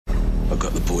I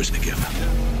got the boys together.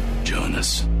 Join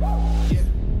us.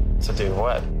 To do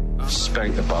what?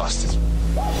 Spank the bastards.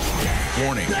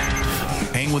 Warning.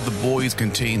 Hang with the Boys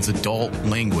contains adult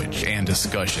language and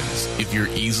discussions. If you're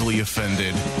easily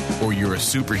offended or you're a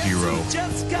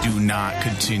superhero, do not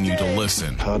continue to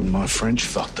listen. Pardon my French,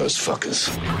 fuck those fuckers.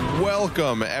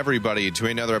 Welcome, everybody, to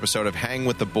another episode of Hang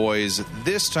with the Boys.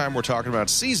 This time we're talking about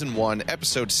Season 1,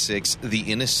 Episode 6, The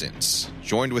Innocents.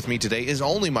 Joined with me today is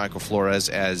only Michael Flores,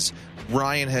 as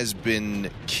Ryan has been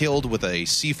killed with a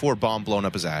C4 bomb blown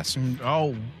up his ass.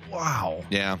 Oh, wow.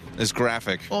 Yeah, it's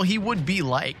graphic. Well, he would be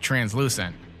like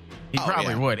translucent. He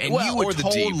probably would. And Well, you would or the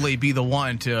totally be the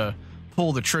one to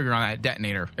pull the trigger on that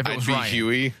detonator if it was I'd be Ryan.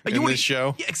 Huey You in wouldn't- this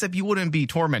show. Yeah, except you wouldn't be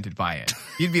tormented by it.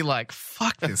 You'd be like,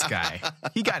 fuck this guy.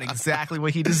 He got exactly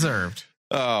what he deserved.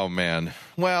 Oh, man.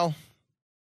 Well,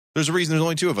 there's a reason there's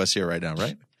only two of us here right now,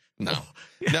 right? No.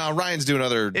 No, Ryan's doing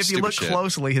other If you stupid look shit.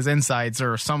 closely, his insides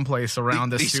are someplace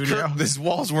around the studio. These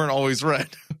walls weren't always red.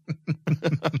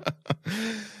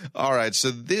 All right, so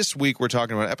this week we're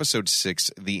talking about Episode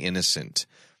 6, The Innocent.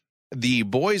 The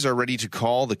boys are ready to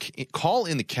call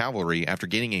in the cavalry after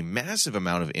getting a massive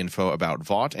amount of info about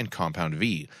Vought and Compound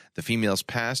V. The female's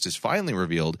past is finally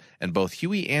revealed, and both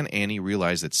Huey and Annie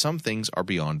realize that some things are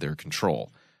beyond their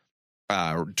control.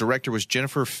 Director was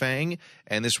Jennifer Fang,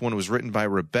 and this one was written by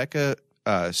Rebecca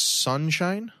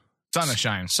Sunshine.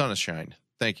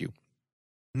 Thank you.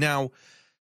 Now,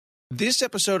 this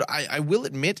episode, I will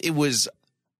admit, it was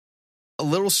a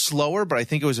little slower, but I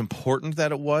think it was important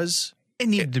that it was. It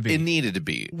needed to be. It needed to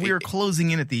be. We're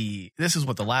closing in at this is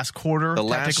what, the last quarter,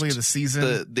 technically, of the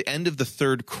season? The end of the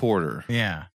third quarter.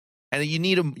 Yeah. And you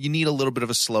need a little bit of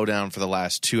a slowdown for the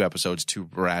last two episodes to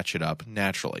ratchet up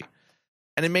naturally.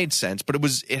 And it made sense, but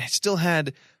it still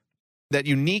had that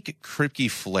unique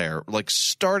Kripke flair, like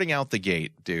starting out the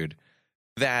gate, dude.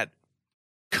 That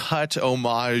cut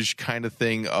homage kind of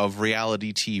thing of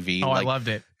reality TV. Oh, like, I loved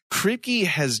it. Kripke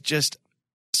has just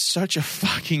such a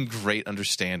fucking great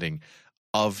understanding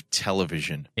of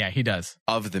television. Yeah, he does.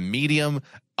 Of the medium,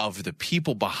 of the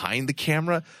people behind the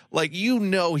camera. Like,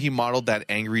 he modeled that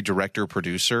angry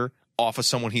director-producer off of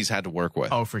someone he's had to work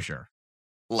with. Oh, for sure.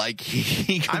 Like,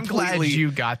 he I'm glad you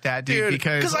got that, dude,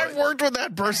 because I've worked with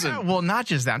that person. Yeah, well, not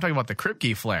just that. I'm talking about the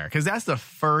Kripke flair, because that's the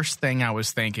first thing I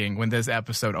was thinking when this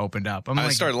episode opened up. I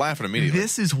started laughing immediately.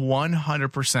 This is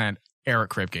 100% Eric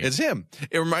Kripke. It's him.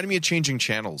 It reminded me of Changing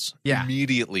Channels. Yeah.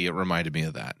 Immediately, it reminded me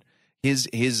of that.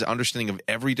 His understanding of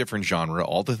every different genre,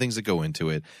 all the things that go into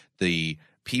it, the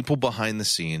people behind the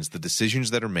scenes, the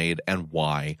decisions that are made, and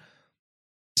why.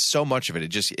 So much of it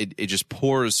just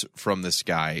pours from this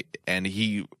guy, and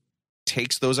he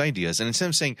takes those ideas, and instead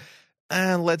of saying,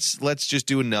 let's just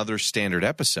do another standard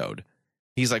episode,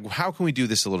 he's like, how can we do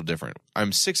this a little different?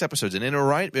 I'm 6 episodes, and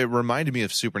it reminded me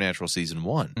of Supernatural Season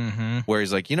 1, where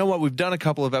he's like, you know what, we've done a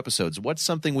couple of episodes. What's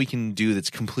something we can do that's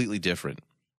completely different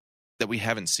that we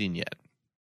haven't seen yet?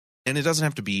 And it doesn't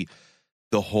have to be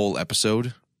the whole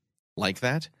episode like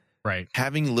that. Right.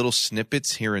 Having little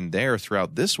snippets here and there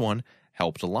throughout this one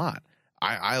helped a lot.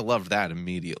 I loved that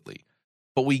immediately.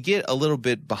 But we get a little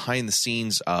bit behind the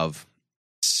scenes of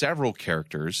several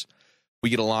characters. We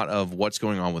get a lot of what's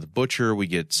going on with Butcher. We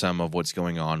get some of what's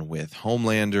going on with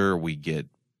Homelander. We get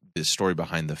the story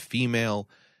behind the female.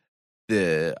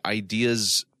 The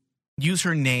ideas. Use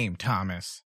her name,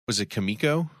 Thomas. Was it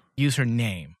Kamiko? Use her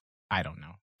name. I don't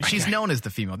know. She's known as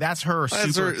the female. That's her.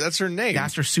 That's her name.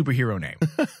 That's her superhero name.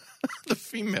 The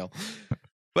female.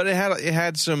 But it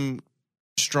had some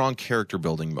strong character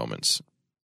building moments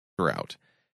throughout.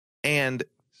 And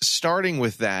starting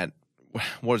with that,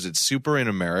 what is it? Super in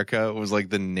America was like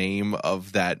the name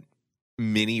of that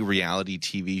mini reality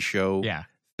TV show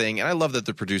thing. And I love that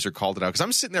the producer called it out, because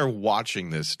I'm sitting there watching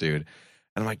this, dude.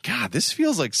 And I'm like, God, this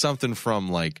feels like something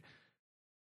from like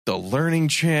the Learning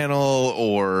Channel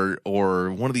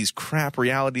or one of these crap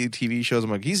reality TV shows.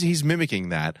 I'm like, he's mimicking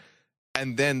that.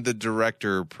 And then the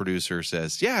director producer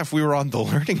says, yeah, if we were on the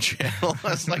Learning Channel. I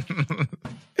was like,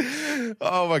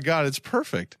 oh my God, it's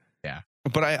perfect. Yeah.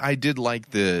 But I did like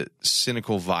the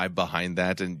cynical vibe behind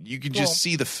that. And you could just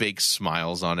see the fake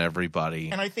smiles on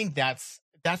everybody. And I think that's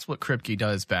what Kripke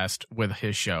does best with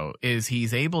his show, is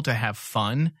he's able to have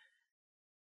fun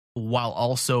while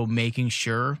also making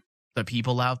sure the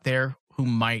people out there who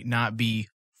might not be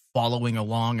following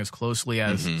along as closely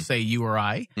as, say, you or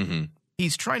I,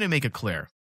 he's trying to make it clear.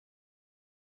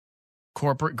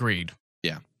 Corporate greed.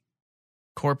 Yeah.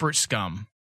 Corporate scum.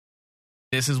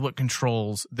 This is what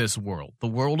controls this world. The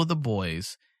world of the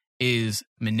boys is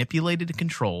manipulated and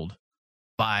controlled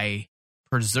by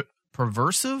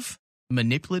perversive,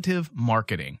 manipulative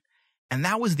marketing. And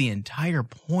that was the entire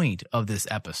point of this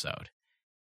episode.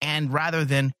 And rather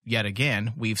than, yet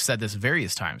again, we've said this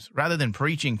various times, rather than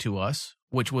preaching to us,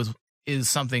 which is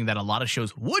something that a lot of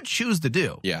shows would choose to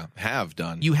do. Yeah, have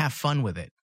done. You have fun with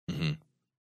it. Mm-hmm.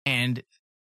 And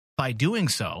by doing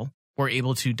so, we're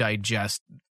able to digest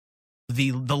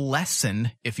the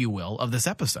lesson, if you will, of this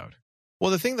episode.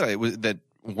 Well, the thing that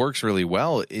works really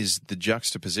well is the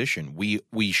juxtaposition.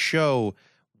 We show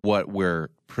what we're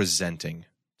presenting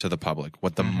to the public,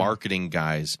 what the marketing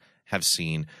guys have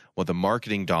seen, what the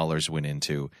marketing dollars went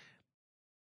into,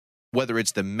 whether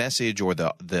it's the message or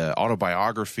the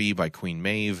autobiography by Queen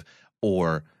Maeve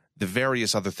or the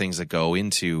various other things that go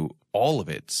into all of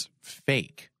it's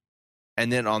fake.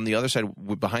 And then on the other side,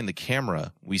 behind the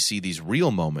camera, we see these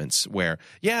real moments where,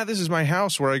 yeah, this is my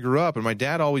house where I grew up. And my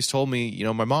dad always told me, you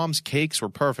know, my mom's cakes were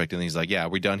perfect. And he's like, yeah, are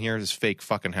we done here? This fake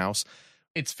fucking house.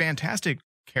 It's fantastic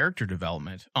character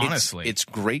development, honestly. It's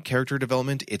great character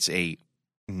development. It's a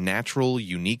natural,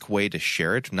 unique way to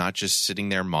share it, not just sitting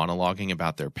there monologuing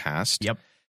about their past. Yep.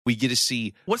 We get to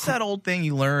see. What's that old thing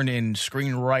you learn in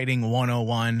Screenwriting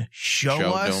 101? Show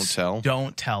us, don't tell.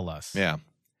 Don't tell us. Yeah.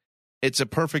 It's a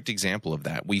perfect example of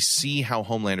that. We see how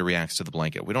Homelander reacts to the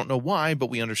blanket. We don't know why,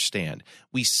 but we understand.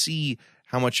 We see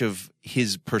how much of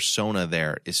his persona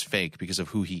there is fake because of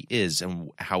who he is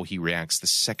and how he reacts the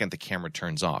second the camera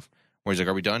turns off. Where he's like,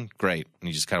 are we done? Great. And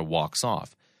he just kind of walks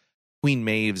off. Queen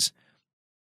Maeve's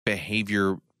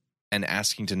behavior and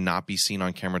asking to not be seen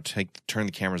on camera, turn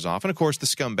the cameras off. And of course, the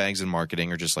scumbags in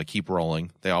marketing are just like, keep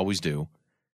rolling. They always do.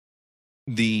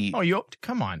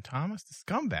 Come on, Thomas. The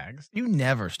scumbags. You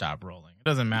never stop rolling. It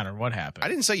doesn't matter what happens. I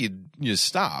didn't say you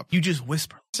stop. You just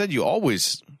whisper. I said you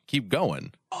always keep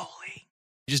going. Holy.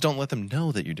 You just don't let them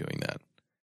know that you're doing that.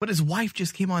 But his wife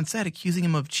just came on set accusing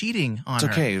him of cheating on her.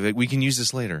 It's okay. We can use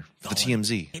this later for the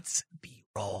TMZ. It's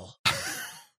B-roll.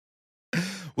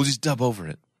 We'll just dub over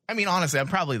it. I mean, honestly, I'm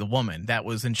probably the woman that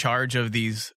was in charge of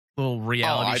these little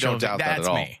reality shows. I don't doubt that at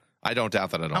all. Me. I don't doubt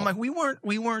that at all. I'm like, we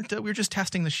were just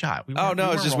testing the shot. We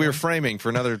were framing for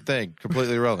another thing,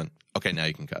 completely irrelevant. Okay, now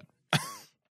you can cut.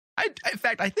 In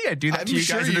fact, I think I do that to you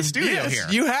guys in the studio here.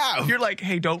 You have. You're like,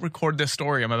 hey, don't record this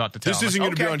story I'm about to tell. This isn't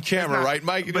going to be on camera, right,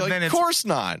 Mike? But like, of course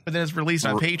not. But then it's released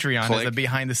on Patreon as a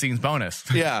behind-the-scenes bonus.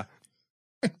 Yeah.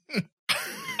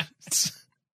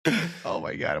 Oh,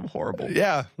 my God, I'm horrible.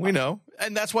 Yeah, we know.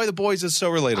 And that's why The Boys is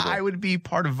so relatable. I would be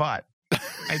part of VOT.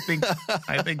 I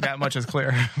think that much is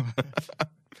clear.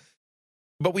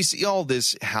 But we see all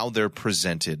this, how they're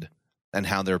presented and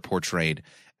how they're portrayed.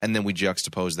 And then we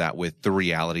juxtapose that with the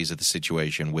realities of the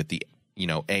situation, with the,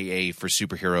 AA for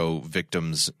superhero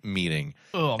victims meeting.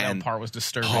 Oh, that part was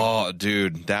disturbing. Oh,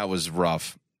 dude, that was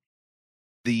rough.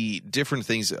 The different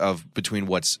things between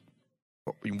what's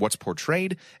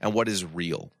portrayed and what is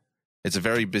real. It's a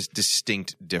very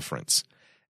distinct difference.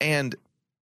 And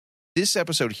this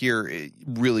episode here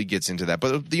really gets into that.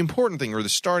 But the important thing, or the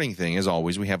starting thing, as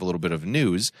always, we have a little bit of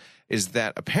news, is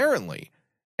that apparently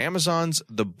Amazon's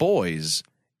The Boys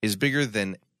is bigger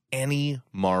than any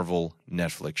Marvel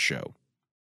Netflix show.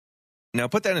 Now,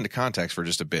 put that into context for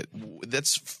just a bit.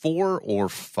 That's 4 or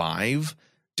 5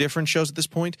 different shows at this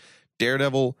point.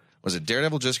 Daredevil,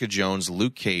 Jessica Jones,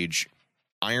 Luke Cage,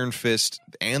 Iron Fist,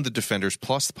 and The Defenders,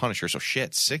 plus The Punisher. So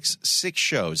shit, six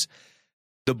shows.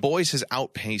 The Boys has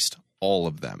outpaced all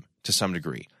of them to some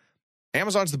degree.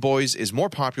 Amazon's The Boys is more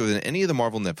popular than any of the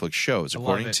Marvel Netflix shows,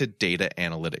 according to data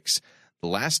analytics. The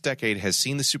last decade has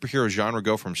seen the superhero genre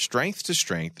go from strength to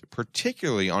strength,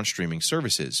 particularly on streaming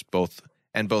services. Both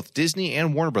Disney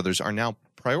and Warner Brothers are now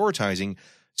prioritizing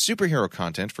superhero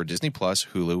content for Disney Plus,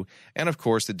 Hulu, and of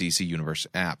course the DC Universe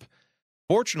app.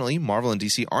 Fortunately, Marvel and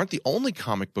DC aren't the only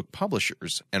comic book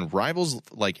publishers, and rivals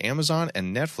like Amazon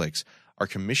and Netflix are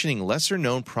commissioning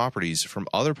lesser-known properties from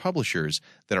other publishers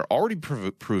that are already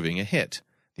proving a hit.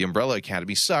 The Umbrella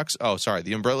Academy sucks. Oh, sorry.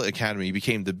 The Umbrella Academy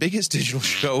became the biggest digital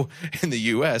show in the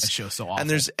U.S. That show's so awful. And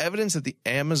there's evidence that the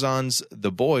Amazon's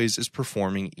The Boys is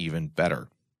performing even better.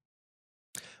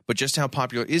 But just how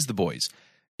popular is The Boys?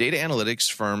 Data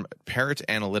analytics firm Parrot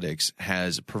Analytics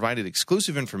has provided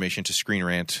exclusive information to Screen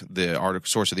Rant, the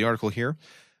source of the article here,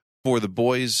 for The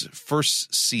Boys'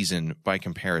 first season by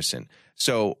comparison.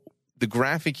 So the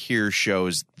graphic here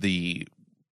shows the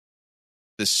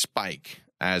spike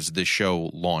as the show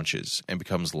launches and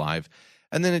becomes live.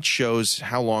 And then it shows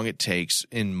how long it takes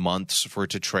in months for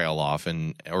it to trail off.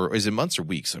 Or is it months or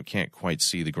weeks? I can't quite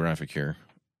see the graphic here.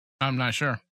 I'm not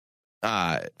sure.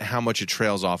 How much it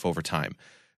trails off over time.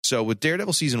 So with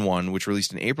Daredevil Season 1, which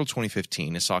released in April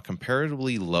 2015, it saw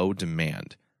comparatively low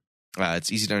demand.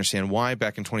 It's easy to understand why.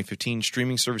 Back in 2015,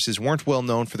 streaming services weren't well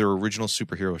known for their original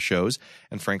superhero shows,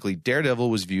 and frankly, Daredevil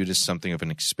was viewed as something of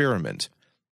an experiment.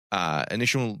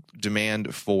 Initial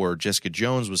demand for Jessica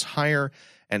Jones was higher,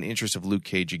 and interest of Luke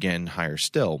Cage, again, higher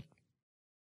still.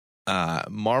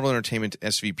 Marvel Entertainment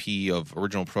SVP of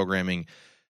Original Programming,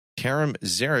 Karim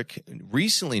Zarek,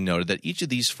 recently noted that each of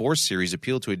these 4 series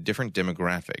appeal to a different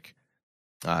demographic.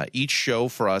 Each show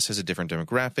for us has a different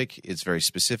demographic. It's very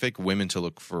specific. Women to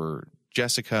look for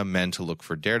Jessica, men to look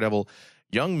for Daredevil,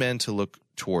 young men to look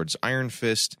towards Iron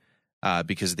Fist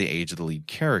because of the age of the lead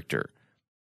character.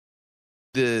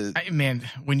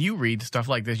 When you read stuff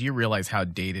like this, you realize how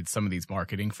dated some of these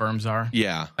marketing firms are.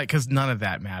 Yeah. Because none of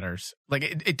that matters.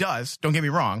 It does. Don't get me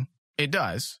wrong. It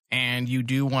does. And you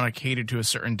do want to cater to a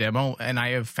certain demo. And I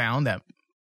have found that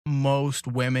most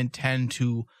women tend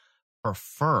to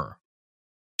prefer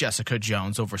Jessica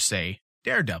Jones over, say,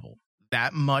 Daredevil.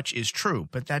 That much is true,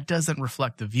 but that doesn't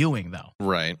reflect the viewing, though.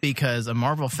 Right. Because a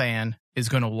Marvel fan is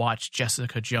going to watch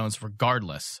Jessica Jones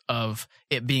regardless of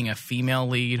it being a female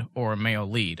lead or a male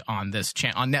lead on this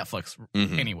on Netflix.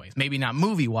 Mm-hmm. Anyways, maybe not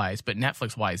movie-wise, but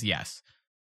Netflix-wise, yes.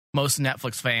 Most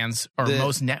Netflix fans or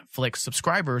most Netflix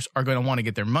subscribers are going to want to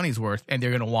get their money's worth, and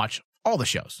they're going to watch all the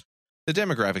shows. The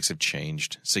demographics have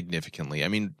changed significantly. I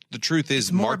mean, the truth is,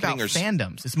 it's more about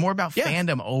fandoms. It's more about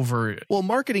fandom over. Well,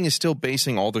 marketing is still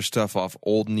basing all their stuff off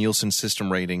old Nielsen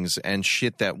system ratings and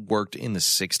shit that worked in the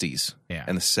 60s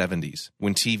and the 70s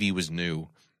when TV was new,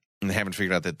 and they haven't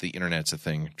figured out that the internet's a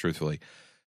thing, truthfully.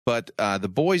 But The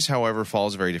Boys, however,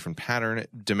 follows a very different pattern.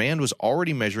 Demand was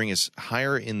already measuring as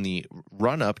higher in the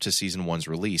run-up to season 1's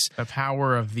release. The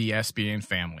power of the SBN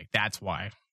family. That's why.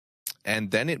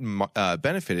 And then it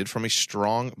benefited from a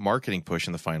strong marketing push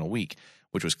in the final week,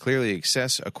 which was clearly a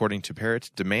success. According to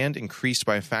Parrott, demand increased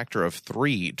by a factor of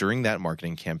 3 during that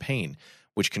marketing campaign,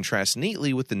 which contrasts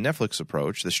neatly with the Netflix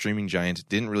approach. The streaming giant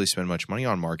didn't really spend much money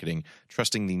on marketing,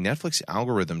 trusting the Netflix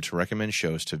algorithm to recommend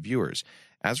shows to viewers.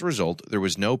 As a result, there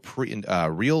was no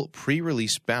real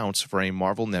pre-release bounce for a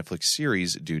Marvel Netflix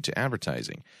series due to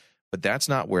advertising. But that's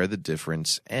not where the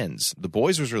difference ends. The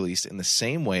Boys was released in the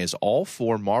same way as all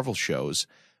 4 Marvel shows,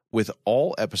 with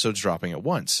all episodes dropping at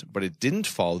once, but it didn't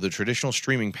follow the traditional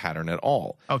streaming pattern at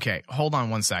all. Okay, hold on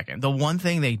one second. The one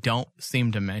thing they don't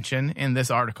seem to mention in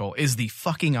this article is the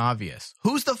fucking obvious.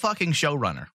 Who's the fucking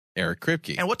showrunner? Eric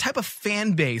Kripke. And what type of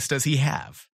fan base does he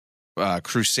have?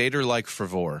 Crusader-like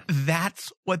fervor.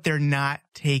 That's what they're not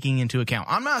taking into account.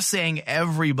 I'm not saying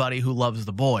everybody who loves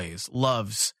The Boys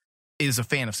is a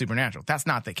fan of Supernatural. That's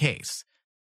not the case.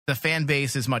 The fan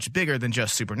base is much bigger than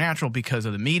just Supernatural because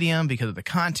of the medium, because of the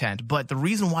content. But the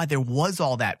reason why there was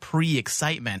all that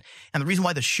pre-excitement and the reason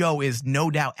why the show is no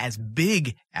doubt as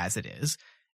big as it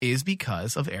is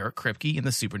because of Eric Kripke and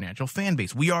the Supernatural fan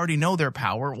base. We already know their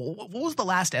power. What was the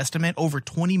last estimate? Over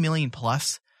 20 million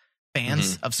plus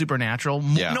fans of Supernatural?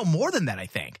 No, more than that, I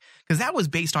think. Because that was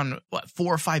based on,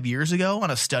 4 or 5 years ago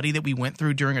on a study that we went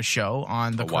through during a show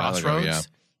on the Crossroads. Ago,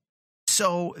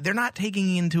 So they're not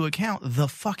taking into account the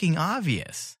fucking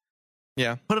obvious.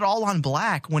 Yeah. Put it all on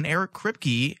black when Eric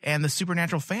Kripke and the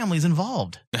Supernatural family is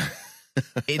involved.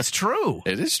 It's true.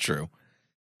 It is true.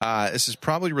 This is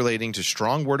probably relating to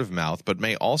strong word of mouth, but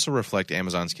may also reflect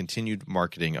Amazon's continued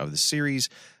marketing of the series.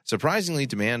 Surprisingly,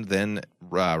 demand then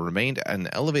remained at an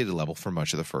elevated level for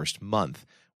much of the first month.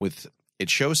 It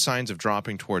shows signs of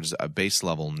dropping towards a base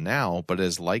level now, but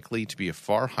is likely to be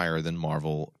far higher than the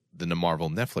Marvel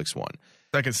Netflix one.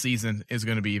 Second season is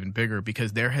going to be even bigger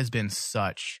because there has been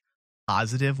such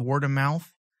positive word of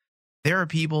mouth. There are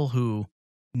people who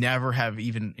never have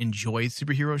even enjoyed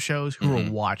superhero shows who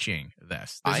are watching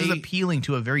this. This is appealing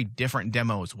to a very different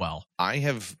demo as well. I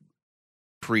have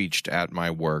preached at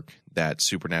my work that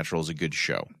Supernatural is a good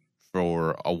show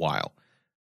for a while.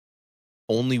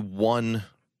 Only 1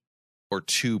 or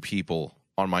 2 people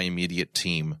on my immediate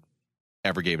team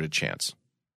ever gave it a chance.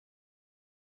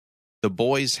 The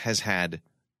Boys has had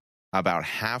about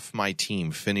half my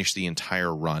team finish the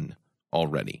entire run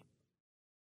already.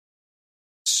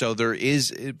 So there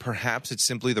is, perhaps it's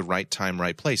simply the right time,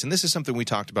 right place. And this is something we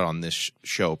talked about on this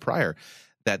show prior,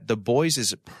 that The Boys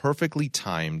is perfectly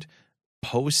timed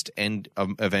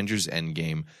post-Avengers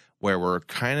Endgame, where we're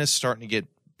kind of starting to get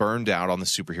burned out on the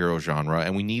superhero genre,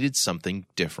 and we needed something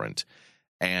different.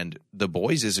 And The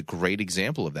Boys is a great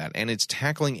example of that. And it's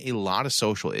tackling a lot of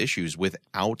social issues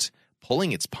without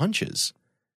pulling its punches.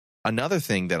 Another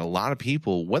thing that a lot of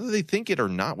people, whether they think it or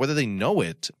not, whether they know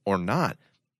it or not,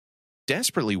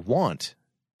 desperately want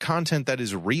content that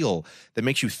is real, that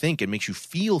makes you think and makes you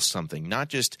feel something, not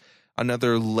just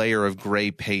another layer of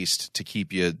gray paste to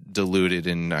keep you diluted.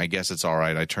 And I guess it's all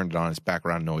right. I turned it on. It's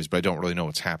background noise, but I don't really know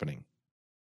what's happening.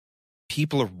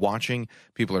 People are watching.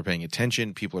 People are paying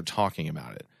attention. People are talking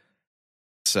about it.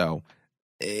 So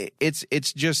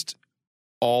it's just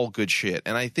all good shit.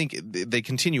 And I think they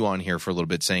continue on here for a little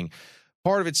bit saying,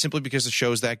 part of it's simply because the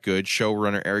show's that good.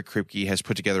 Showrunner Eric Kripke has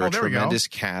put together a tremendous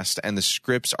cast, and the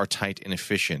scripts are tight and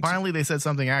efficient. Finally, they said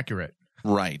something accurate.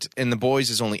 Right. And The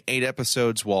Boys is only 8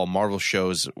 episodes, while Marvel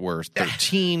shows were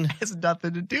 13. That has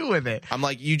nothing to do with it. I'm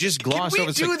like, you just gloss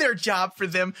over. Can we do their job for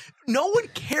them? No one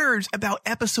cares about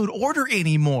episode order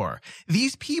anymore.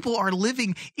 These people are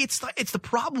living. It's the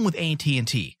problem with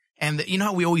AT&T. And you know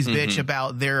how we always bitch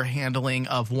about their handling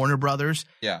of Warner Brothers?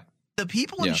 Yeah. The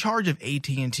people in charge of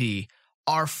AT&T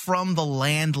are from the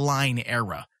landline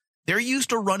era. They're used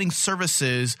to running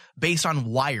services based on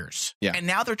wires. Yeah. And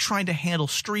now they're trying to handle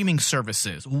streaming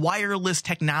services, wireless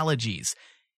technologies.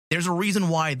 There's a reason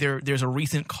why there's a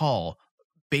recent call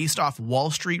based off Wall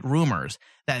Street rumors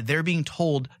that they're being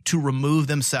told to remove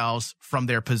themselves from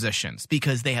their positions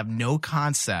because they have no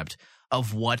concept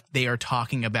of what they are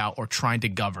talking about or trying to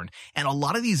govern. And a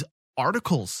lot of these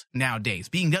articles nowadays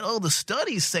being done, the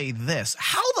studies say this.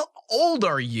 How the old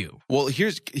are you? Well,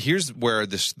 here's where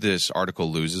this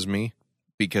article loses me,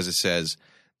 because it says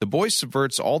The Boys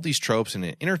subverts all these tropes in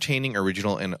an entertaining,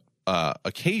 original, and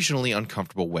occasionally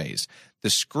uncomfortable ways. The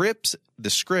script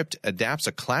adapts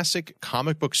a classic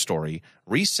comic book story,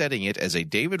 resetting it as a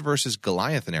David versus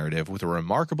Goliath narrative with a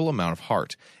remarkable amount of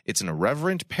heart. It's an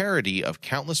irreverent parody of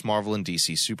countless Marvel and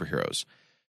DC superheroes.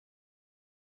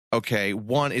 Okay,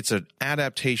 one, it's an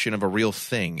adaptation of a real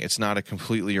thing. It's not a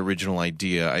completely original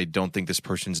idea. I don't think this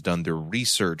person's done their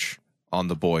research on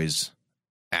The Boys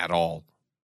at all.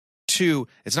 Two,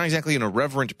 it's not exactly an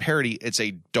irreverent parody. It's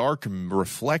a dark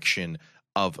reflection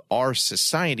of our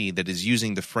society that is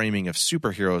using the framing of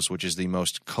superheroes, which is the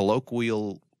most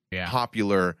colloquial,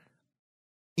 popular,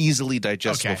 easily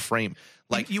digestible frame.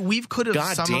 Like, we could have.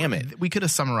 God damn it! We could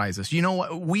have summarized this. You know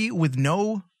what? We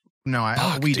do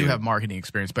have marketing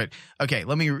experience, but okay.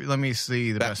 Let me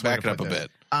see the best way to back it put up a this.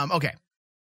 bit. Okay,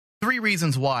 3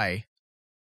 reasons why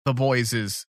The Boys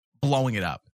is blowing it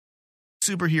up.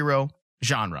 Superhero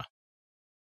genre.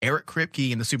 Eric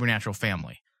Kripke and the Supernatural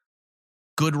family.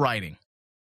 Good writing.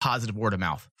 Positive word of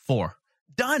mouth. 4.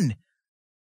 Done.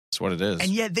 That's what it is. And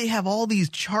yet they have all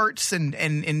these charts and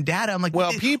data. I'm like,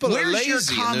 well, people are lazy, your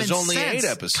and there's only sense?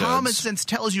 8 episodes. Common sense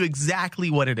tells you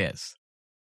exactly what it is.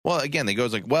 Well, again, they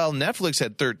goes like, well, Netflix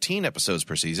had 13 episodes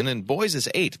per season, and Boys is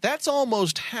 8. That's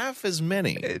almost half as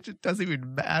many. It just doesn't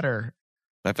even matter.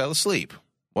 I fell asleep.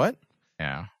 What?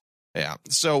 Yeah. Yeah.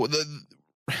 So the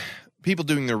people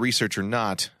doing their research or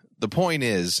not, the point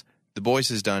is The Boys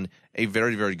has done a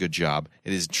very, very good job.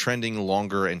 It is trending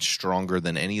longer and stronger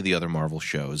than any of the other Marvel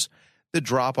shows. The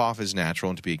drop-off is natural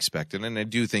and to be expected, and I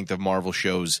do think the Marvel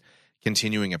shows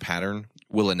continuing a pattern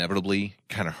will inevitably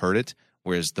kind of hurt it,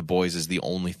 whereas The Boys is the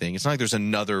only thing. It's not like there's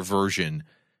another version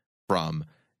from,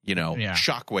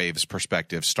 Shockwave's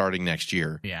perspective starting next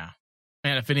year. Yeah.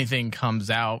 And if anything comes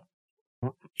out,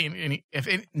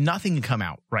 nothing can come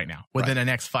out right now within the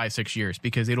next 5-6 years,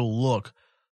 because it'll look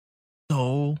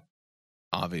so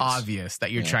obvious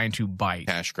that you're trying to bite.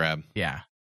 Cash grab. Yeah.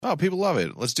 Oh, people love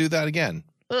it. Let's do that again.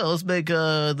 Well, let's make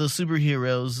the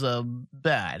superheroes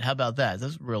bad. How about that?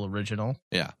 That's real original.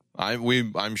 Yeah.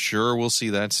 I'm sure we'll see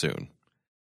that soon.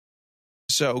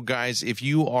 So, guys, if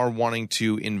you are wanting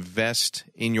to invest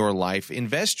in your life,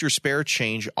 invest your spare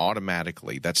change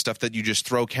automatically. That's stuff that you just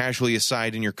throw casually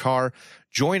aside in your car.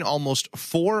 Join almost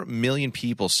 4 million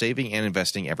people saving and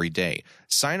investing every day.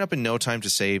 Sign up in no time to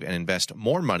save and invest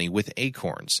more money with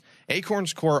Acorns.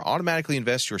 Acorns Core automatically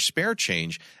invests your spare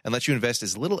change and lets you invest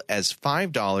as little as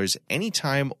 $5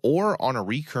 anytime or on a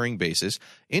recurring basis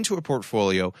into a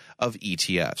portfolio of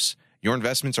ETFs. Your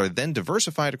investments are then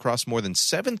diversified across more than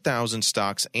 7,000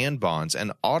 stocks and bonds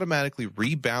and automatically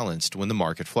rebalanced when the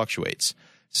market fluctuates.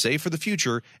 Save for the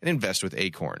future and invest with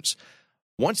Acorns.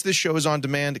 Once this show is on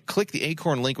demand, click the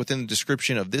Acorn link within the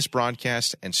description of this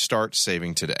broadcast and start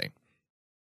saving today.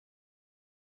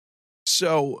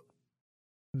 So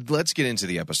let's get into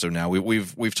the episode now.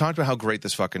 We've talked about how great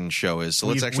this fucking show is. So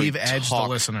let's we've edged the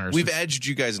listeners. We've edged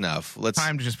you guys enough.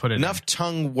 Time to just put it enough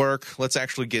tongue work. Let's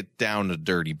actually get down to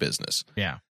dirty business.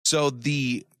 Yeah. So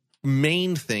the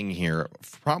main thing here,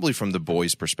 probably from the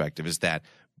Boys' perspective, is that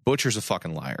Butcher's a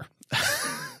fucking liar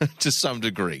to some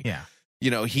degree. Yeah.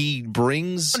 He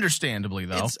brings... Understandably,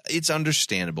 though. It's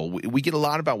understandable. We get a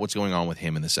lot about what's going on with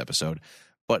him in this episode,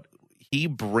 but he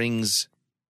brings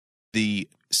the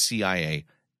CIA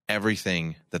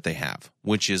everything that they have,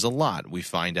 which is a lot. We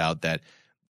find out that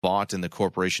Vought and the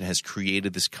corporation has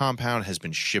created this compound, has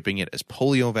been shipping it as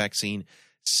polio vaccine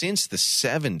since the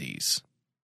 70s,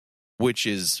 which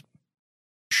is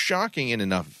shocking in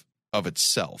enough of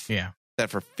itself. Yeah. That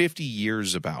for 50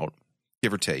 years about,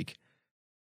 give or take,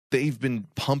 they've been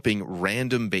pumping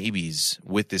random babies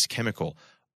with this chemical,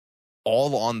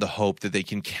 all on the hope that they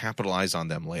can capitalize on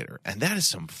them later. And that is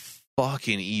some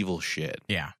fucking evil shit.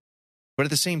 Yeah. But at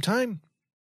the same time,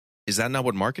 is that not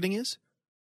what marketing is?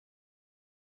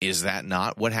 Is that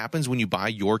not what happens when you buy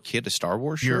your kid a Star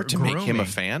Wars shirt to make him a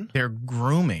fan? They're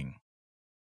grooming.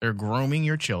 They're grooming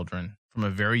your children from a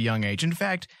very young age. In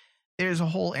fact, there's a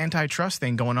whole antitrust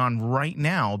thing going on right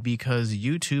now because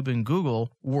YouTube and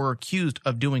Google were accused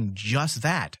of doing just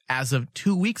that as of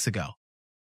 2 weeks ago.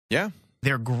 Yeah.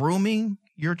 They're grooming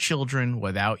your children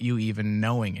without you even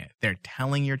knowing it. They're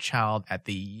telling your child at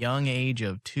the young age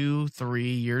of 2, 3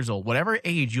 years old, whatever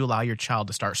age you allow your child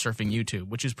to start surfing YouTube,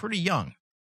 which is pretty young.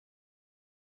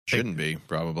 Shouldn't be,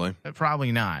 probably.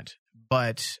 Probably not.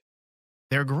 But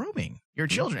they're grooming your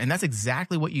children. And that's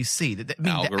exactly what you see.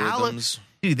 Algorithms.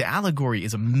 The allegory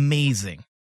is amazing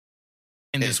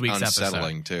in this week's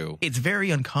unsettling episode. Too. It's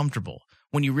very uncomfortable.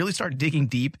 When you really start digging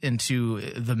deep into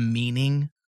the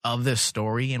meaning of this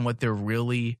story and what they're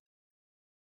really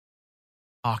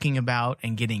talking about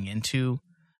and getting into,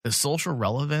 the social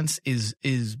relevance is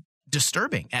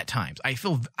disturbing at times. I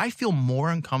feel more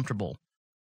uncomfortable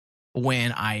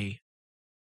when I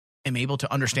am able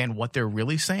to understand what they're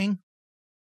really saying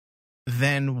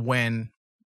than when,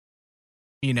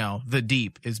 the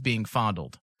deep is being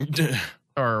fondled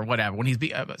or whatever. When he's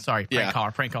prank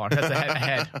caller. That's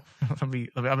ahead. I'm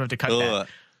gonna have to cut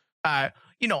that.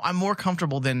 I'm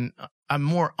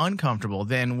more uncomfortable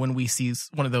than when we see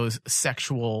one of those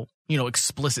sexual,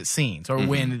 explicit scenes, or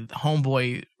when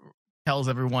homeboy tells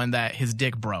everyone that his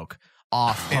dick broke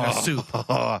off in a soup.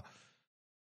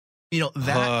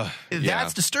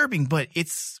 That's disturbing, but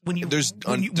it's when you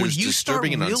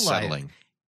disturbing and unsettling.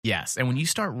 Yes, and when you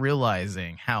start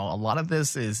realizing how a lot of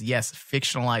this is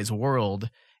fictionalized world,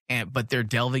 but they're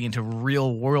delving into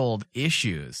real world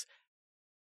issues.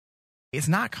 It's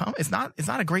not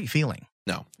a great feeling.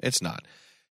 No, it's not.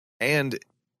 And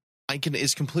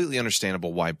it's completely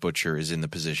understandable why Butcher is in the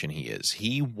position he is.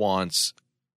 He has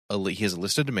a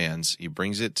list of demands. He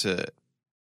brings it to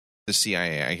the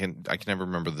CIA. I can never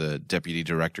remember the deputy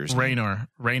director's name.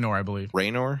 Raynor, I believe.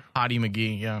 Raynor? Hottie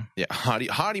McGee, yeah. Yeah,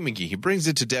 Hottie McGee. He brings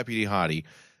it to Deputy Hottie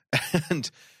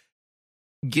and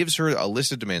gives her a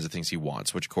list of demands of things he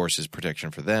wants, which of course is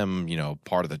protection for them,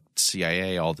 part of the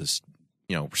CIA, all this,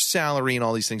 salary and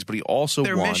all these things, but he also wants...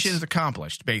 Their mission's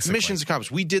accomplished, basically. Mission's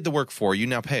accomplished. We did the work for you,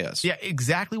 now pay us. Yeah,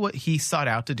 exactly what he sought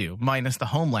out to do, minus the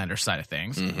Homelander side of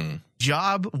things. Mm-hmm.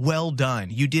 Job well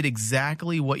done. You did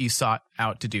exactly what you sought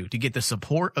out to do, to get the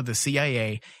support of the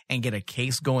CIA and get a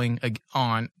case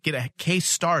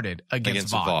started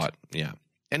against Vought. Yeah,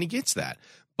 and he gets that.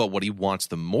 But what he wants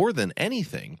the more than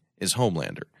anything is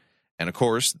Homelander. And of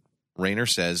course, Raynor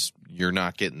says, you're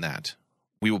not getting that.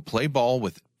 We will play ball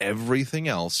with everything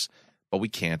else, but we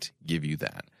can't give you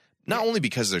that. Not only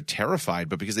because they're terrified,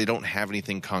 but because they don't have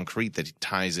anything concrete that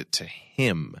ties it to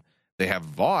him. They have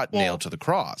Vought nailed to the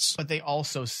cross. But they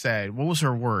also said, what was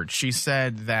her word? She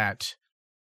said that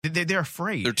they're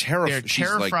afraid. They're terrified. She's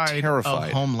terrified of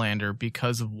Homelander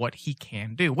because of what he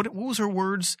can do. What was her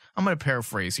words? I'm going to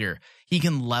paraphrase here. He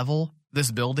can level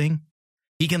this building.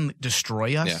 He can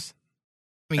destroy us. Yeah.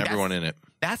 I mean, everyone in it.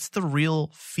 That's the real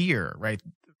fear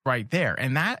right there.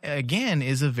 And that, again,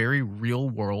 is a very real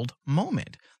world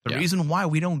moment. The reason why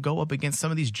we don't go up against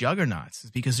some of these juggernauts is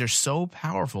because they're so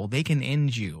powerful. They can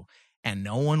end you and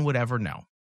no one would ever know.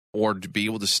 Or to be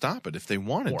able to stop it if they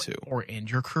wanted to. Or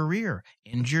end your career,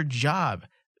 end your job.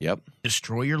 Yep.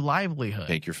 Destroy your livelihood.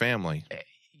 Take your family.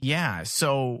 Yeah.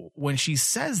 So when she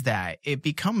says that, it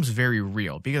becomes very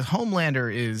real because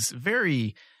Homelander is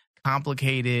very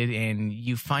complicated and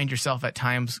you find yourself at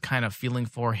times kind of feeling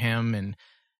for him. And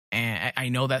I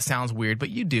know that sounds weird, but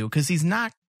you do, because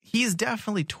he's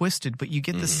definitely twisted, but you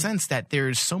get the sense that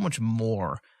there's so much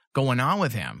more going on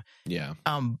with him. Yeah.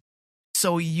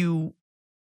 So you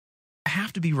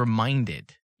have to be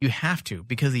reminded,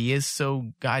 because he is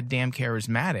so goddamn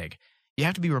charismatic. You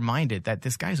have to be reminded that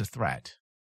this guy's a threat,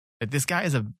 that this guy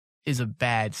is a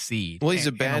bad seed. Well, he's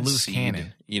a bad loose seed.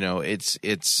 cannon.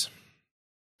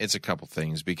 It's a couple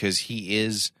things, because he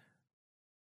is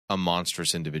a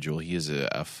monstrous individual. He is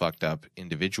a fucked up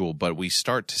individual, but we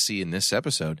start to see in this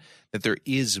episode that there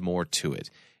is more to it.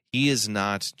 He is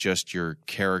not just your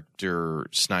character,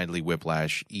 Snidely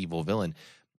Whiplash, evil villain.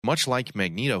 Much like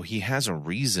Magneto, he has a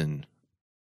reason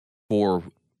for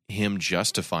him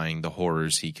justifying the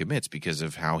horrors he commits because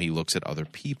of how he looks at other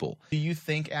people. Do you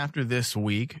think after this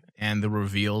week and the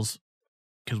reveals,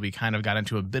 because we kind of got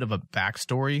into a bit of a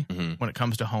backstory when it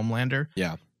comes to Homelander,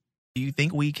 Yeah. do you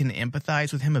think we can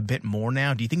empathize with him a bit more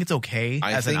now? Do you think it's okay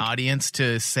I as an think- audience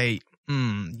to say,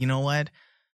 you know what?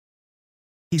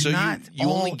 He's So not you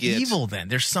all only get- evil then.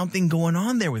 There's something going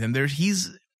on there with him.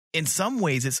 He's in some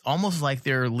ways, it's almost like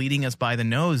they're leading us by the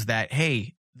nose that,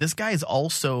 hey, this guy is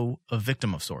also a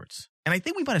victim of sorts. And I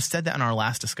think we might have said that in our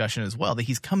last discussion as well, that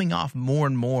he's coming off more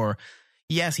and more.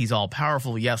 Yes, he's all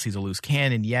powerful. Yes, he's a loose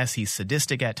cannon. Yes, he's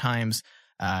sadistic at times.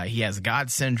 He has God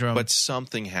syndrome. But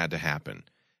something had to happen.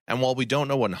 And while we don't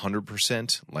know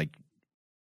 100%, like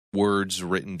words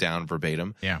written down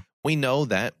verbatim, Yeah. we know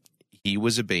that he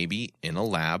was a baby in a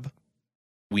lab.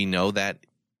 We know that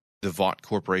the Vought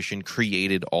Corporation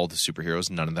created all the superheroes.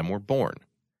 None of them were born.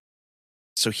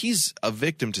 So he's a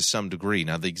victim to some degree.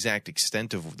 Now, the exact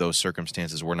extent of those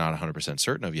circumstances we're not 100%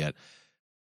 certain of yet.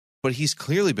 But he's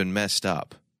clearly been messed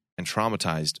up and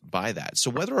traumatized by that.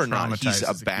 So whether or not he's Traumatized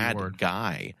a is a key bad word.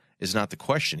 guy is not the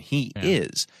question. He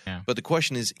is. Yeah. But the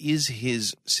question is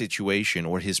his situation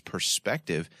or his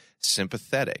perspective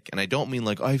sympathetic? And I don't mean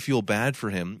like, I feel bad for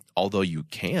him, although you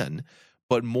can,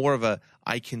 but more of the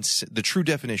true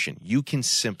definition, you can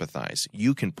sympathize.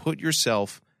 You can put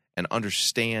yourself and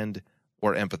understand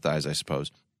or empathize, I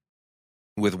suppose,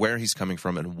 with where he's coming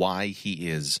from and why he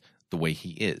is the way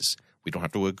he is. We don't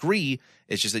have to agree.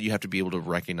 It's just that you have to be able to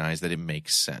recognize that it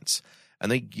makes sense.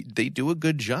 And they do a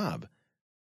good job.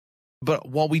 But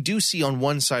while we do see on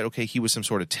one side, okay, he was some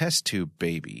sort of test tube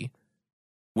baby,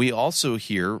 we also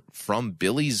hear from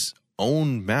Billy's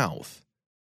own mouth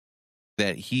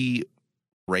that he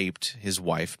raped his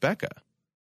wife, Becca.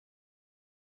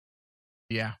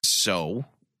 Yeah. So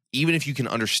even if you can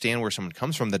understand where someone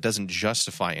comes from, that doesn't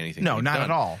justify anything. No, they've not done.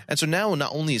 at all. And so now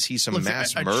not only is he some Look,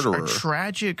 mass a murderer. A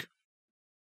tragic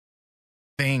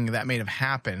thing that may have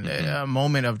happened, Mhm. a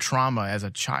moment of trauma as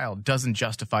a child, doesn't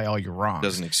justify all your wrongs.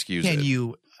 Doesn't excuse Can it.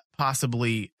 you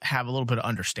possibly have a little bit of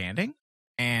understanding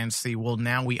and see, well,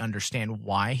 now we understand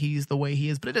why he's the way he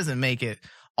is, but it doesn't make it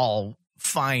all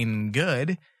fine and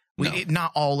good. No.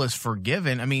 Not all is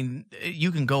forgiven. I mean,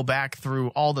 you can go back through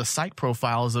all the psych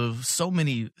profiles of so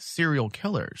many serial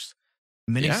killers.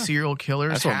 Many Yeah. serial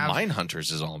killers That's have... what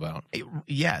Mindhunters is all about.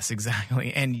 Yes,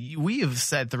 exactly. And we have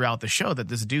said throughout the show that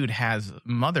this dude has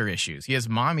mother issues. He has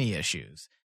mommy issues.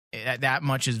 That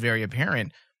much is very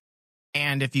apparent.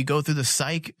 And if you go through the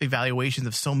psych evaluations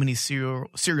of so many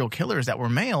serial killers that were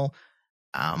male,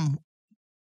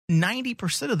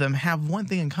 90% of them have one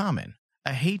thing in common: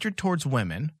 a hatred towards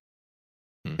women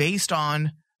based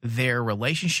on their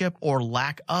relationship or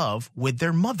lack of with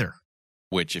their mother.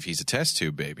 Which, if he's a test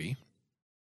tube baby,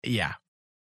 Yeah.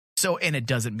 So, and it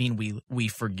doesn't mean we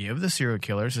forgive the serial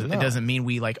killers. It No. doesn't mean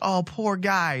we like, oh, poor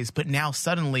guys. But now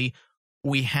suddenly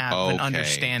we have an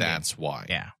understanding. That's why.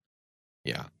 Yeah.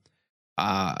 Yeah.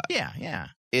 Yeah.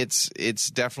 It's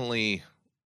definitely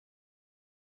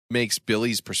makes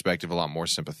Billy's perspective a lot more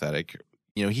sympathetic.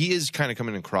 You know, he is kind of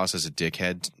coming across as a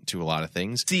dickhead to a lot of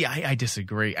things. See, I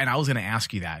disagree. And I was going to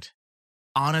ask you that.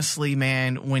 Honestly,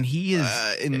 man, when he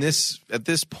is At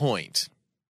this point,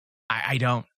 I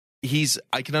don't.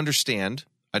 I can understand.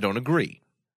 I don't agree.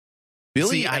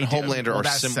 Billy See, and Homelander are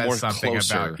that says more something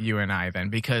closer. about you and I then,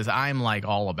 because I'm like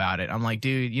all about it. I'm like,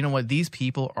 dude, you know what? These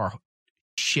people are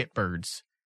shitbirds,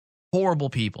 horrible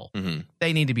people. Mhm.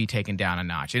 They need to be taken down a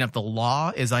notch. And if the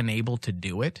law is unable to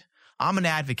do it, I'm an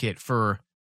advocate for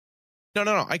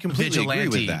No. I completely agree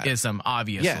with that. vigilantism,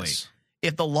 obviously. Yes.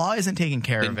 If the law isn't taking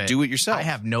care Then of it, do it yourself. I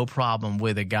have no problem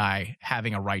with a guy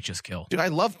having a righteous kill. Dude, I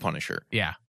love Punisher.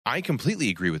 Yeah. I completely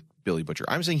agree with Billy Butcher.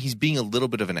 I'm saying he's being a little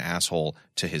bit of an asshole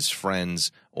to his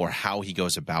friends or how he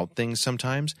goes about things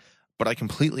sometimes, but I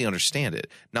completely understand it.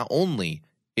 Not only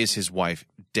is his wife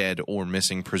dead or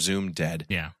missing, presumed dead,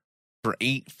 Yeah. for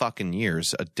 8 fucking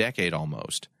years, a decade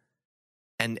almost,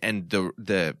 and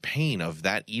the pain of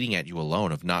that eating at you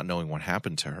alone, of not knowing what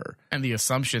happened to her, And the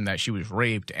assumption that she was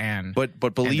raped and but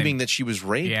believing that she was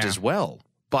raped Yeah. as well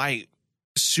by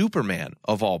Superman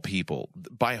of all people,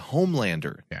 by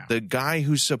Homelander, Yeah. the guy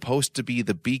who's supposed to be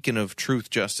the beacon of truth,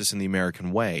 justice, and the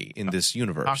American way in this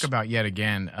universe. talk about yet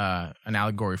again an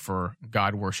allegory for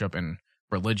God worship and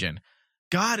religion.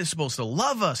 God is supposed to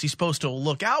love us. He's supposed to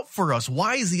look out for us.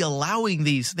 Why is he allowing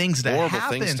these things to horrible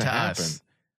happen things to happen. us?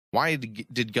 Why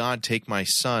did God take my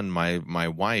son, my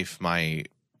wife, my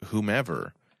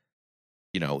whomever?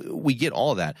 You know, we get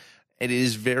all of that. It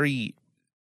is very.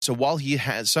 So while he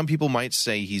has, some people might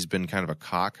say he's been kind of a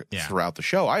cock Yeah. throughout the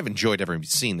show. I've enjoyed every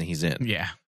scene that he's in. Yeah.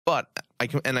 But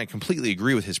I completely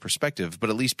agree with his perspective, but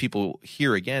at least people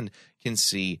here again can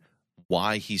see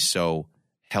why he's so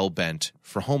hell-bent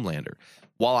for Homelander.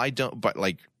 While I don't, but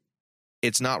like,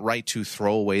 it's not right to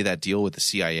throw away that deal with the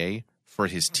CIA for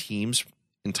his team's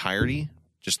entirety.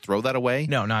 Just throw that away.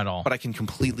 No, not at all. But I can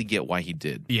completely get why he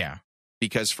did. Yeah.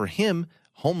 Because for him,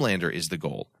 Homelander is the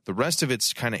goal. The rest of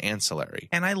it's kind of ancillary.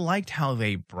 And I liked how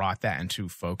they brought that into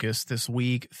focus this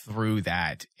week through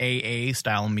that AA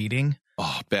style meeting.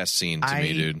 Oh, best scene to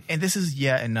me, dude. And this is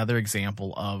yet another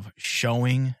example of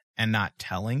showing and not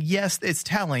telling. Yes, it's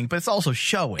telling, but it's also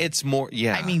showing. It's more,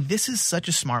 yeah. I mean, this is such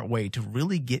a smart way to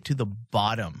really get to the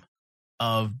bottom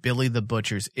of Billy the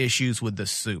Butcher's issues with the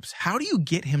Supes. How do you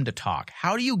get him to talk?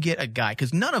 How do you get a guy?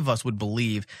 Because none of us would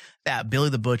believe that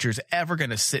Billy the Butcher's ever going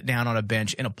to sit down on a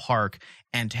bench in a park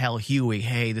and tell Huey,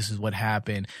 hey, this is what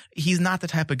happened. He's not the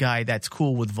type of guy that's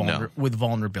cool with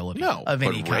vulnerability of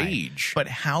any kind. Rage. But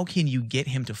how can you get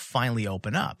him to finally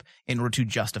open up in order to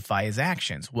justify his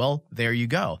actions? Well, there you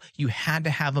go. You had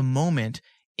to have a moment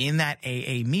in that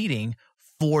AA meeting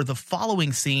for the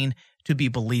following scene to be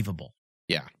believable.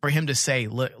 Yeah. For him to say,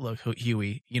 look,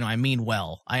 Huey, I mean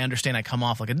well. I understand I come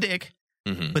off like a dick,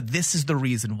 but this is the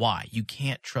reason why. You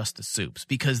can't trust the Supes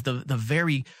because the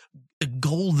very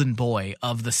golden boy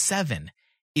of the 7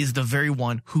 is the very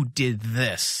one who did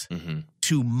this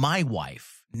to my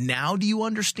wife. Now do you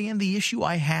understand the issue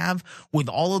I have with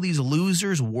all of these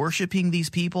losers worshiping these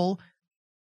people?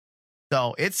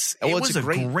 So it was a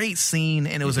great scene,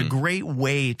 and it was a great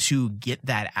way to get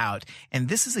that out. And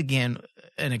this is, again,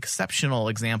 an exceptional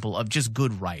example of just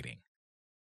good writing.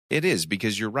 It is,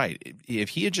 because you're right. If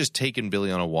he had just taken Billy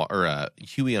on a walk, or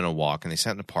Huey on a walk, and they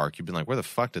sat in a park, you'd been like, where the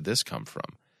fuck did this come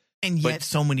from? And yet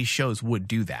so many shows would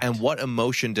do that. And what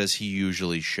emotion does he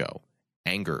usually show?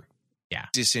 Anger. Yeah.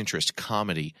 Disinterest,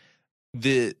 comedy.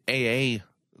 The AA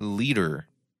leader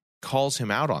calls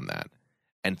him out on that.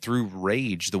 And through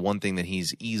rage, the one thing that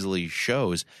he's easily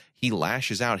shows, he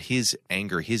lashes out his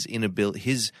anger, his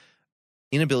inability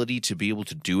to be able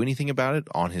to do anything about it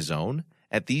on his own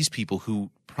at these people who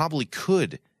probably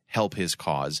could help his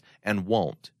cause and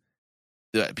won't.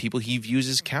 The people he views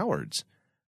as cowards.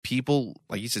 People,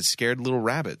 like you said, scared little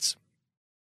rabbits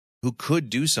who could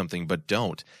do something but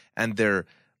don't. And their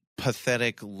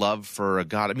pathetic love for a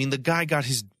god. I mean, the guy got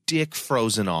his dick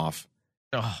frozen off.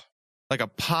 Oh. Like a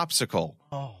popsicle.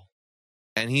 Oh.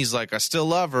 And he's like, I still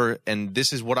love her, and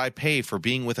this is what I pay for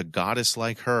being with a goddess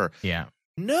like her. Yeah.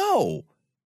 No.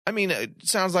 I mean, it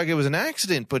sounds like it was an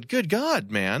accident, but good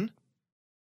God, man.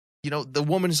 The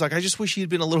woman is like, I just wish he had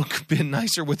been a little bit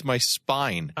nicer with my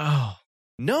spine. Oh.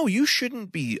 No, you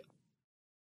shouldn't be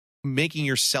making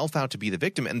yourself out to be the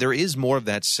victim. And there is more of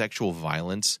that sexual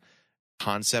violence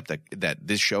concept that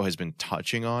this show has been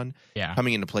touching on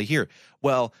coming into play here.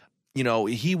 Well,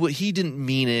 he didn't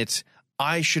mean it.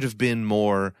 I should have been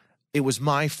more. It was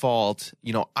my fault.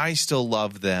 I still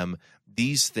love them.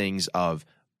 These things of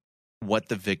what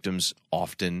the victims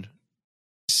often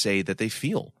say that they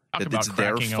feel. That it's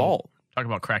their fault. Talk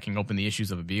about cracking open the issues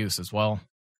of abuse as well.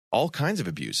 All kinds of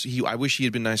abuse. I wish he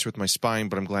had been nicer with my spine,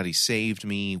 but I'm glad he saved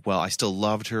me. Well, I still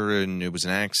loved her, and it was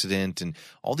an accident, and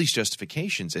all these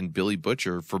justifications. And Billy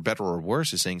Butcher, for better or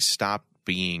worse, is saying, stop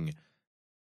being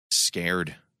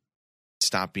scared.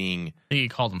 Stop being... I think he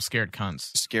called them scared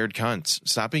cunts. Scared cunts.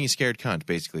 Stop being a scared cunt,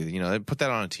 basically. Put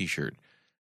that on a T-shirt.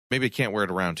 Maybe I can't wear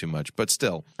it around too much, but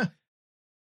still.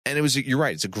 And you're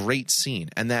right, it's a great scene.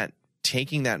 And that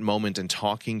taking that moment and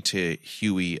talking to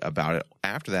Huey about it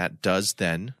after that does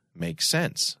then make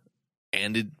sense.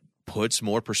 And it puts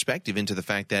more perspective into the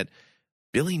fact that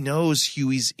Billy knows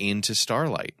Huey's into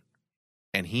Starlight.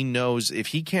 And he knows if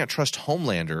he can't trust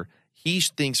Homelander, he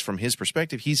thinks from his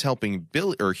perspective he's helping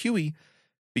Billy or Huey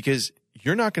because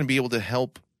you're not going to be able to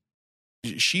help.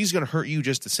 She's going to hurt you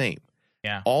just the same.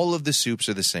 Yeah. All of the Supes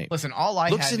are the same. Listen, all I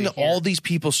looks had into to hear, all these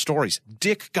people's stories.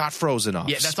 Dick got frozen off.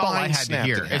 Yeah, that's all I had to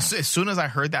hear. As soon as I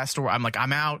heard that story, I'm like,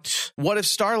 I'm out. What if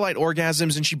Starlight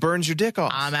orgasms and she burns your dick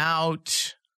off? I'm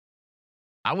out.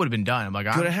 I would have been done. I'm like,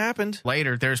 could have happened.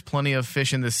 Later, there's plenty of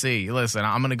fish in the sea. Listen,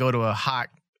 I'm going to go to a hot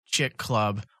chick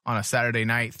club on a Saturday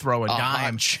night, throw a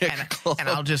dime, and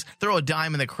I'll just throw a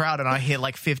dime in the crowd, and I hit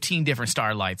like 15 different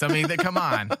Starlights. I mean, come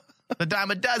on. The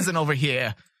dime a dozen over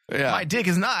here. Yeah. My dick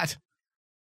is not.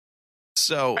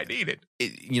 So I need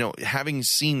it. Having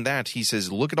seen that, he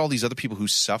says, look at all these other people who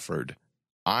suffered.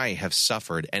 I have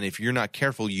suffered, and if you're not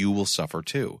careful, you will suffer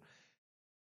too.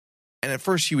 And at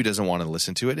first, Huey doesn't want to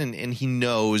listen to it, and he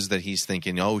knows that he's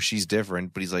thinking, oh, she's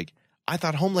different, but he's like, I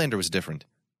thought Homelander was different.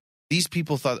 These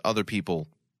people thought other people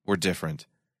were different.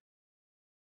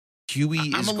 Huey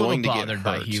I'm is a little going to get bothered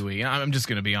by hurt. Huey. I'm just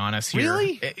going to be honest here.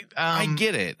 Really? I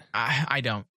get it. I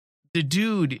don't. The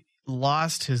dude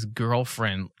lost his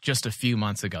girlfriend just a few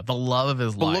months ago. The love of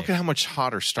his But life. look at how much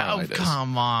hotter Starlight is.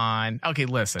 Come on. Okay,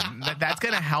 listen. That's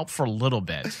going to help for a little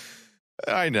bit.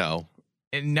 I know.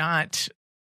 And not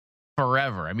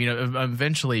forever. I mean,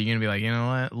 eventually you're going to be like, you know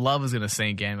what? Love is going to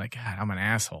sink in. Like, God, I'm an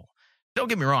asshole. Don't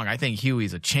get me wrong. I think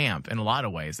Huey's a champ in a lot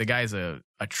of ways. The guy's a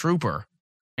trooper,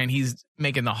 and he's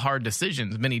making the hard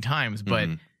decisions many times. But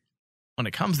when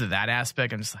it comes to that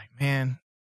aspect, I'm just like, man,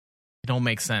 it don't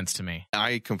make sense to me.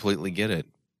 I completely get it.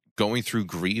 Going through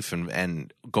grief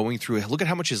and going through, look at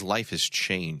how much his life has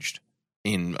changed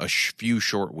in a few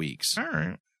short weeks. All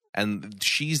right. And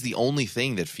she's the only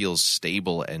thing that feels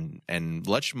stable and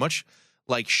much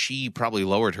like she probably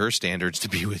lowered her standards to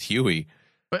be with Huey.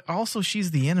 But also,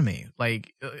 she's the enemy.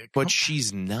 Like, but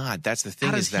she's not. That's the thing.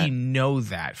 How does he know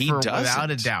that? He doesn't. Without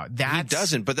a doubt. He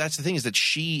doesn't. But that's the thing, is that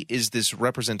she is this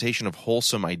representation of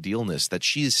wholesome idealness, that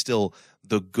she is still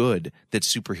the good that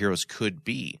superheroes could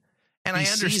be. And I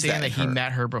understand that he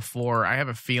met her before. I have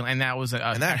a feeling, and that was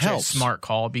actually a smart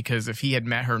call, because if he had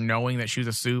met her knowing that she was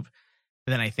a soup,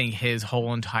 then I think his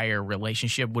whole entire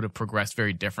relationship would have progressed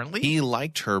very differently. He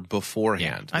liked her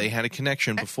beforehand. Yeah. They had a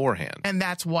connection beforehand. And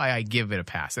that's why I give it a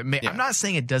pass. I'm not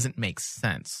saying it doesn't make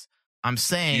sense. I'm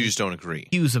saying you just don't agree.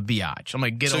 He was a biatch. I'm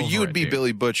like, get over it. So you would be dude.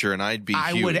 Billy Butcher, and I'd be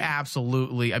Huey. I would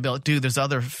absolutely. I'd be like, dude, there's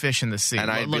other fish in the sea. And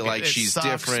I'd be like, she's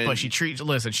different. But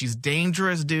listen, she's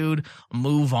dangerous, dude.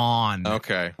 Move on.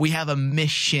 Okay. We have a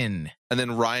mission. And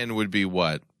then Ryan would be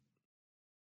what?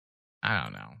 I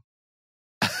don't know.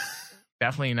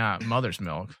 Definitely not mother's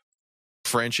milk.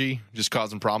 Frenchie, just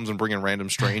causing problems and bringing random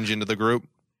strange into the group?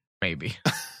 Maybe.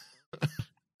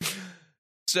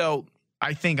 So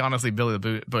I think, honestly, Billy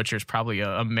the Butcher is probably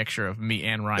a mixture of me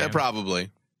and Ryan. Yeah,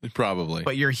 probably.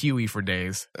 But you're Huey for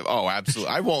days. Oh,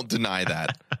 absolutely. I won't deny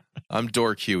that. I'm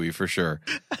Dork Huey for sure.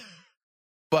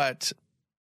 But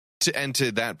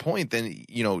to that point, then,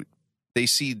 they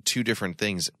see two different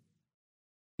things.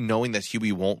 Knowing that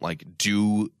Huey won't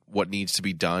do what needs to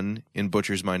be done in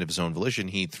Butcher's mind of his own volition,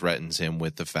 he threatens him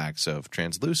with the facts of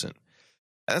Translucent.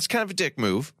 And that's kind of a dick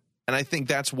move. And I think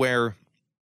that's where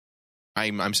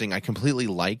I'm saying I completely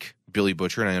like Billy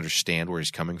Butcher and I understand where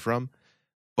he's coming from.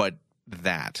 But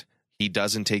that he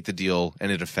doesn't take the deal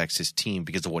and it affects his team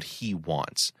because of what he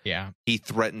wants. Yeah. He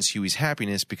threatens Huey's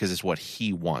happiness because it's what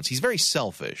he wants. He's very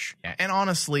selfish. Yeah. And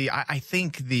honestly, I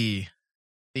think the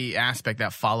aspect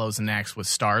that follows next with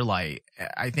Starlight,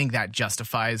 I think that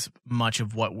justifies much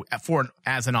of what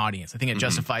as an audience. I think it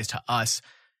justifies to us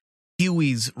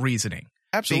Huey's reasoning.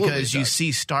 Absolutely. Because you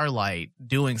see Starlight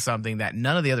doing something that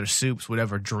none of the other soups would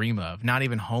ever dream of. Not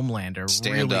even Homelander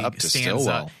stands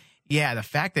up. Yeah, the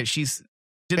fact that she's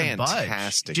didn't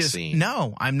fantastic budge. Scene.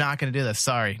 No, I'm not going to do this.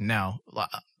 Sorry, no.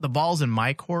 The ball's in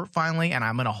my court finally, and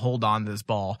I'm going to hold on to this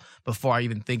ball before I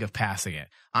even think of passing it.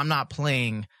 I'm not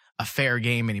playing a fair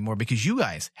game anymore because you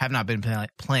guys have not been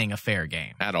playing a fair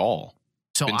game at all.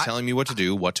 So been telling me what to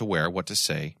do, what to wear, what to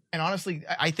say. And honestly,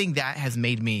 I think that has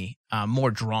made me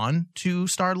more drawn to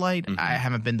Starlight. I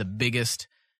haven't been the biggest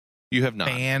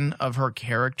fan of her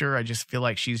character. I just feel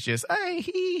like she's just,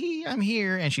 I'm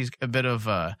here. And she's a bit of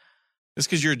a... It's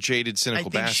because you're a jaded,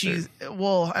 cynical bastard.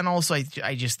 And also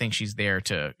I just think she's there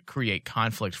to create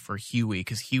conflict for Huey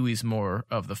because Huey's more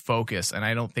of the focus. And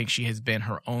I don't think she has been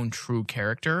her own true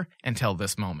character until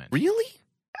this moment. Really?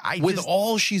 With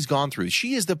all she's gone through,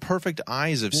 she is the perfect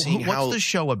eyes of seeing how... What's the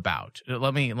show about?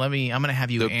 Let me. I'm going to have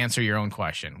you answer your own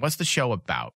question. What's the show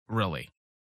about, really?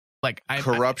 Like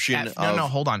corruption. No,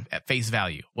 hold on. At face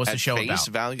value, what's the show about? Face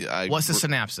value. What's the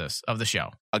synopsis of the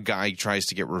show? A guy tries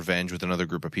to get revenge with another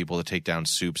group of people to take down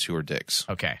soups who are dicks.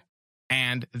 Okay,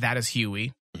 and that is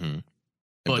Huey,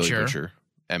 Butcher,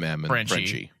 MM, and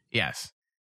Frenchie. Yes.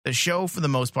 The show, for the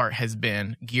most part, has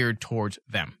been geared towards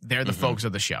them. They're the folks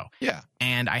of the show. Yeah.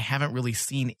 And I haven't really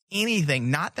seen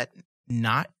anything. Let me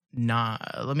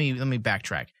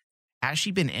backtrack. Has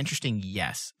she been interesting?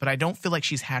 Yes. But I don't feel like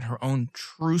she's had her own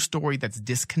true story that's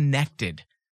disconnected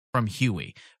from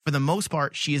Huey. For the most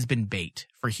part, she has been bait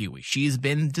for Huey. She has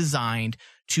been designed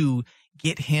to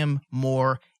get him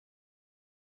more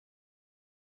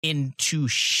into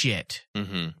shit.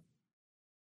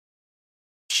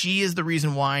 She is the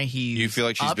reason why he's... You feel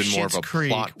like she's been more of a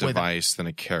plot device than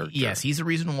a character. Yes, she's the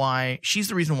reason why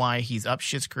he's up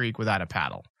Schitt's Creek without a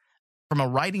paddle. From a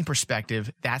writing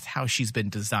perspective, that's how she's been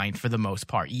designed for the most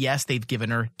part. Yes, they've given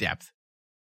her depth.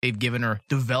 They've given her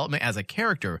development as a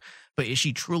character, but is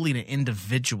she truly an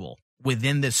individual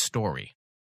within this story?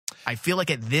 I feel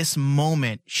like at this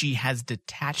moment, she has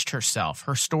detached herself.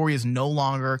 Her story is no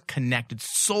longer connected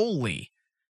solely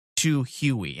to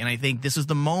Huey. And I think this is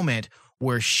the moment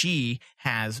where she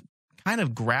has kind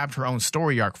of grabbed her own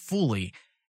story arc fully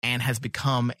and has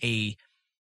become a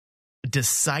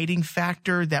deciding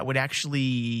factor that would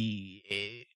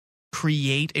actually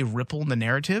create a ripple in the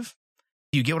narrative.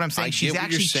 Do you get what I'm saying? She's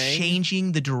actually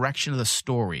changing the direction of the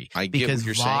story because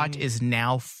Vought is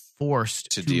now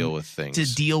forced to deal with things,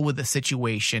 to deal with the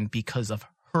situation because of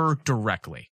her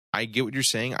directly. I get what you're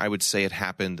saying. I would say it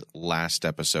happened last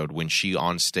episode when she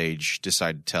on stage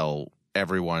decided to tell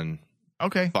everyone,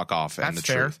 fuck off, and the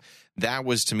truth. That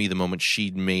was, to me, the moment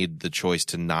she made the choice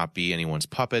to not be anyone's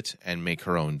puppet and make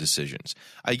her own decisions.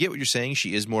 I get what you're saying.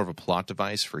 She is more of a plot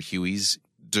device for Huey's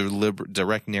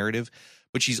direct narrative,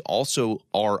 but she's also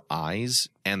our eyes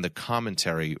and the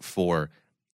commentary for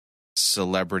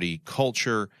celebrity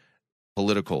culture,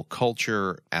 political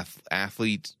culture,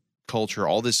 athlete culture,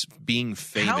 all this being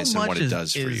famous and what it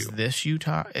does for you.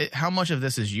 How much of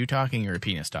this is you talking or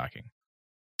penis talking?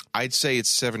 I'd say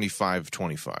it's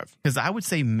 75-25. Because I would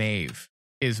say Maeve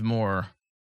is more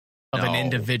of an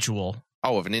individual.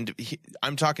 Oh,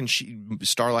 I'm talking.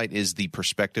 Starlight is the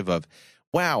perspective of,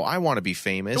 wow, I want to be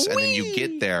famous, and then you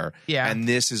get there, and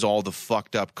this is all the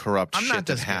fucked up, corrupt shit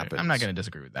that happens. I'm not going to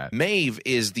disagree with that. Maeve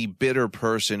is the bitter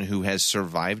person who has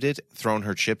survived it, thrown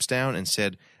her chips down, and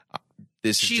said,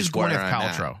 "This is just where I'm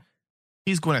at."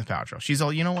 She's Gwyneth Paltrow. She's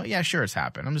all, you know what? Yeah, sure, it's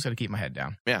happened. I'm just going to keep my head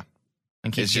down. Yeah.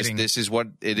 And keep this is what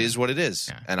it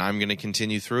is, and I'm going to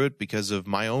continue through it because of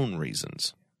my own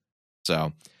reasons.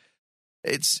 So,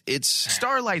 it's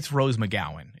Starlight's Rose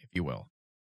McGowan, if you will.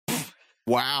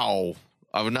 Wow,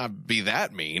 I would not be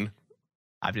that mean.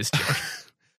 I'm just joking.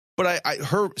 But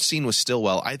her scene with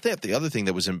Stillwell. I think the other thing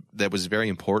that was very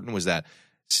important was that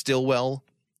Stillwell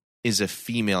is a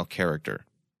female character.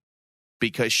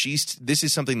 Because this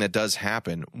is something that does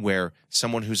happen where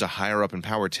someone who's a higher up in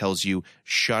power tells you,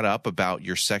 shut up about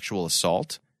your sexual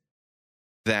assault.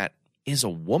 That is a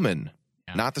woman,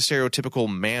 not the stereotypical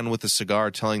man with a cigar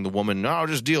telling the woman, no,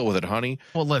 just deal with it, honey.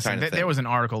 Well, listen, there was an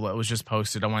article that was just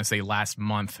posted, I want to say last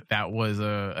month, that was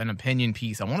an opinion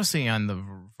piece, I want to say on the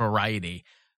Variety,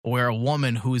 where a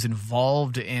woman who's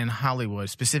involved in Hollywood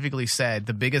specifically said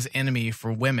the biggest enemy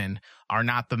for women are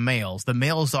not the males. The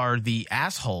males are the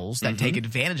assholes that take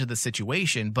advantage of the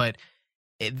situation, but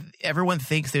everyone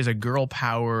thinks there's a girl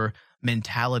power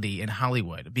mentality in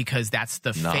Hollywood because that's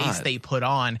the face they put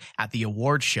on at the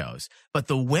award shows. But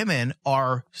the women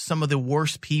are some of the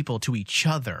worst people to each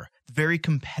other, very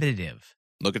competitive.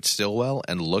 Look at Stillwell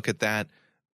and look at that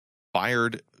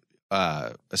fired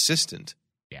assistant.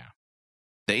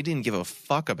 They didn't give a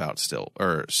fuck about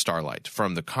Starlight,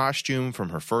 from the costume, from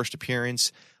her first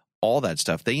appearance, all that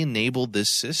stuff. They enabled this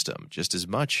system just as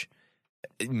much.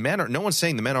 No one's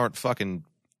saying the men aren't fucking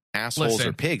assholes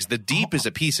or pigs. The Deep is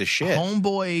a piece of shit.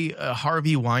 Homeboy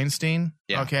Harvey Weinstein,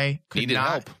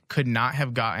 could not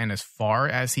have gotten as far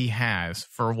as he has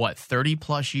for 30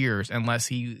 plus years unless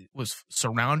he was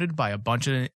surrounded by a bunch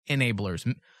of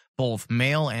enablers, both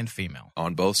male and female.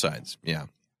 On both sides, yeah.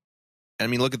 I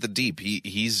mean, look at the Deep.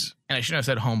 He's... And I shouldn't have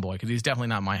said homeboy, because he's definitely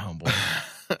not my homeboy.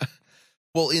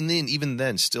 Well, even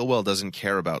then, Stillwell doesn't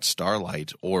care about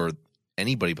Starlight or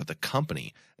anybody but the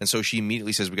company. And so she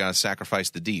immediately says, we got to sacrifice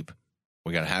the Deep.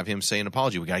 We got to have him say an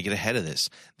apology. We got to get ahead of this.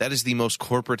 That is the most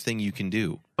corporate thing you can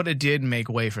do. But it did make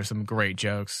way for some great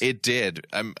jokes. It did.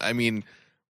 I mean...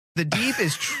 The Deep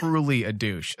is truly a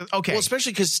douche. Okay. Well,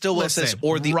 especially because Stillwell says,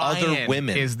 or the Ryan other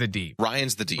women. is the Deep.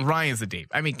 Ryan's the Deep. Ryan's the Deep.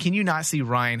 I mean, can you not see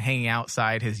Ryan hanging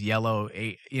outside his yellow,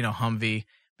 Humvee,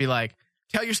 be like,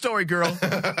 tell your story, girl.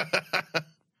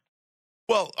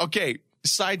 Well, okay.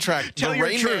 Sidetrack. Tell your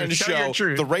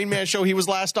truth. The Rain Man show he was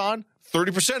last on,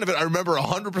 30% of it, I remember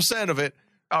 100% of it.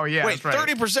 Oh, yeah. Wait, that's right.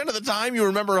 30% of the time you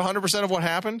remember 100% of what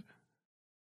happened?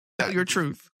 Tell your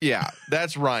truth. Yeah,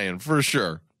 that's Ryan for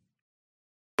sure.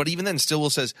 But even then,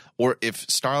 Stillwell says, or if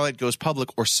Starlight goes public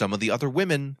or some of the other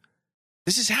women,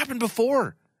 this has happened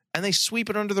before, and they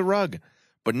sweep it under the rug.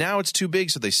 But now it's too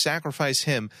big, so they sacrifice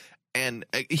him. And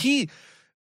he's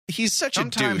such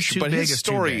Sometimes a douche, but his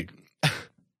story...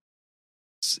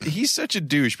 He's such a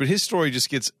douche, but his story just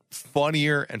gets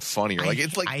funnier and funnier. I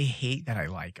hate that I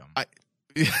like him.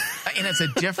 And it's a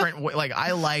different way. Like,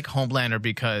 I like Homelander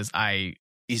because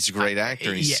he's a great actor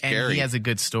and he's scary. And he has a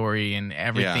good story, and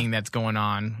everything that's going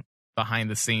on behind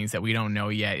the scenes that we don't know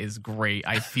yet is great.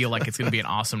 I feel like it's going to be an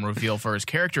awesome reveal for his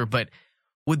character. But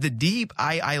with the Deep,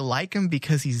 I like him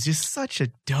because he's just such a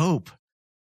dope.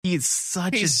 He's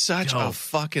such a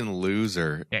fucking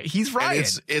loser. Yeah, he's right.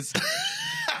 It's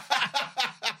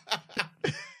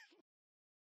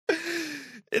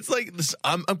It's like this,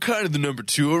 I'm kind of the number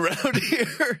 2 around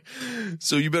here,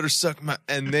 so you better suck my.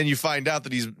 And then you find out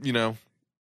that he's, you know,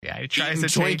 Yeah, he tries eating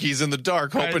to take, Twinkies in the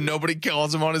dark, hoping nobody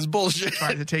calls him on his bullshit.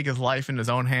 tries to take his life in his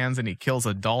own hands, and he kills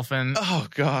a dolphin. Oh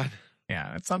God,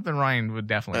 Yeah, that's something Ryan would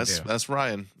definitely do. that's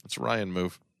Ryan. That's a Ryan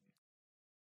move,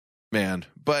 man.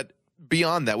 But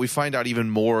beyond that, we find out even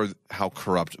more how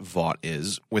corrupt Vought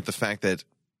is with the fact that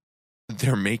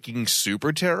they're making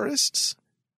super terrorists.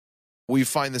 We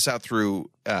find this out through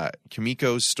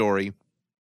Kimiko's story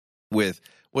with,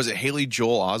 was it Haley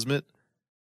Joel Osment,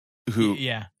 who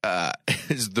Yeah.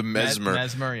 is the Mesmer.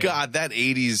 Mesmer, yeah. God, that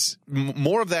 80s,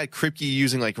 more of that Kripke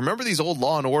using, like, remember these old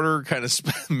Law and Order kind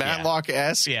of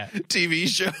Matlock-esque Yeah. TV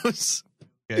shows?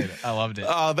 Good. I loved it.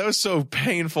 Oh, that was so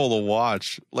painful to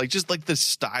watch. Like, just like the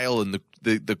style and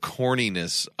the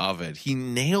corniness of it. He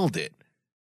nailed it.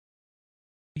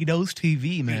 He knows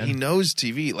TV, man. He knows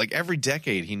TV. Like, every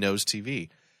decade, he knows TV.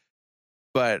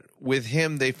 But with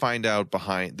him, they find out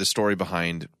behind the story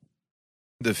behind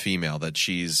the female, that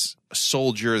she's a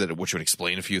soldier, which would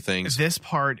explain a few things. This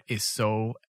part is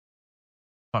so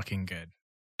fucking good.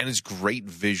 And it's great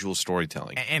visual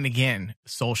storytelling. And again,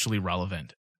 socially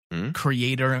relevant. Hmm?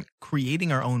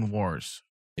 Creating our own wars.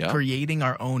 Yeah. Creating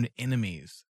our own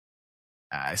enemies.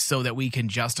 So that we can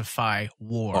justify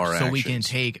war. Our so we can actions.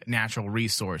 take natural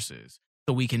resources.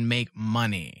 So we can make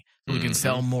money. So we can Mhm.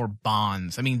 sell more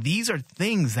bonds. I mean, these are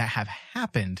things that have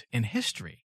happened in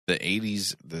history. The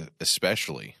 80s,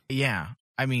 especially. Yeah.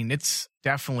 I mean, it's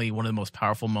definitely one of the most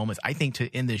powerful moments, I think, to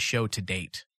end this show to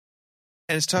date.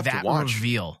 And it's tough That to watch.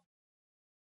 reveal.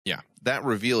 Yeah. That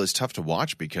reveal is tough to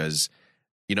watch because,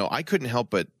 you know, I couldn't help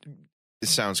but, it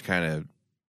sounds kind of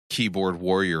keyboard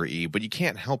warrior-y, but you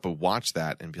can't help but watch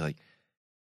that and be like,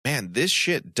 man, this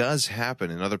shit does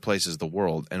happen in other places of the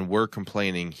world, and we're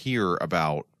complaining here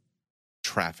about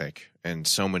traffic and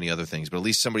so many other things. But at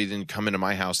least somebody didn't come into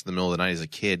my house in the middle of the night as a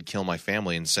kid, kill my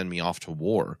family, and send me off to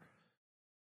war.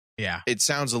 Yeah. It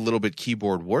sounds a little bit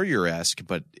keyboard warrior-esque,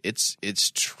 but it's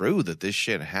true that this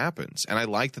shit happens. And I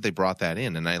like that they brought that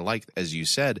in. And I like, as you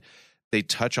said, they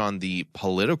touch on the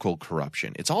political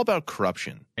corruption. It's all about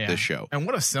corruption, this show. And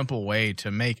what a simple way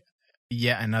to make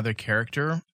yet another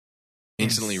character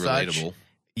Instantly relatable.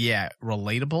 Yeah,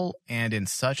 relatable, and in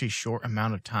such a short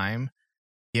amount of time,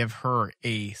 give her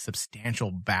a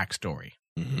substantial backstory.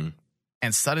 Mm-hmm.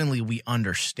 And suddenly we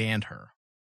understand her.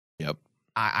 Yep.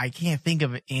 I can't think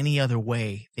of any other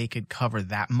way they could cover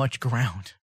that much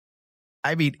ground.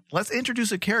 I mean, let's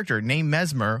introduce a character named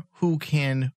Mesmer who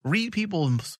can read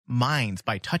people's minds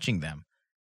by touching them.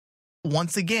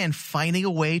 Once again, finding a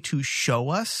way to show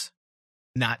us,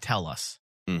 not tell us.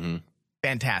 Mm-hmm.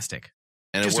 Fantastic.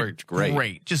 And Just it worked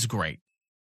great. Just great.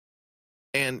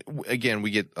 And again,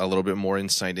 we get a little bit more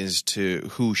insight as to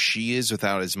who she is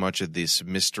without as much of this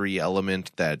mystery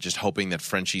element, that just hoping that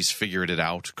Frenchie's figured it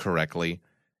out correctly.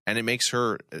 And it makes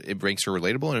her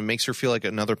relatable, and it makes her feel like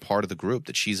another part of the group,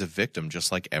 that she's a victim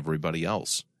just like everybody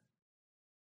else.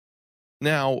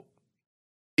 Now,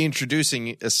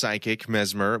 introducing a psychic,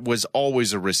 Mesmer, was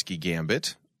always a risky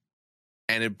gambit,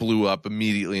 and it blew up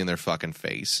immediately in their fucking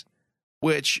face,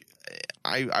 which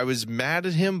I was mad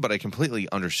at him, but I completely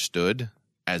understood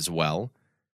as well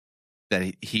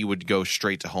that he would go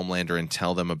straight to Homelander and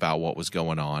tell them about what was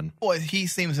going on. Well, he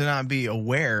seems to not be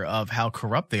aware of how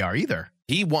corrupt they are either.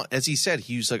 As he said,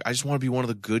 he was like, I just want to be one of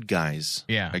the good guys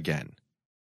again.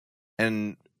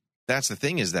 And that's the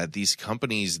thing, is that these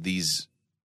companies,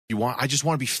 I just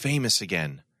want to be famous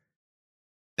again.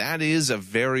 That is a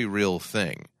very real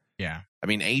thing. Yeah. I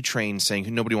mean, A-Train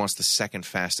saying nobody wants the second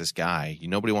fastest guy.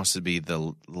 Nobody wants to be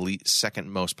the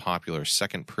second most popular,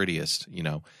 second prettiest, you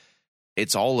know.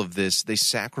 It's all of this. They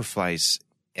sacrifice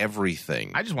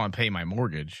everything. I just want to pay my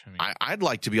mortgage. I mean, I'd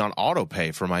like to be on auto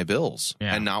pay for my bills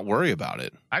and not worry about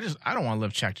it. I don't want to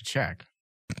live check to check.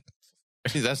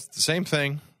 See, that's the same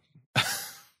thing.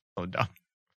 So dumb.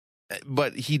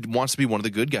 But he wants to be one of the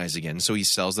good guys again, so he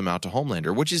sells them out to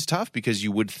Homelander, which is tough because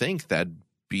you would think that'd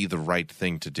be the right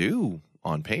thing to do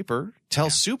on paper. Tell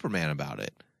Superman about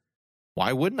it.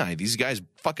 Why wouldn't I? These guys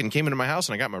fucking came into my house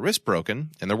and I got my wrist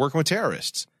broken, and they're working with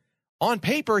terrorists. On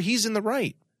paper, he's in the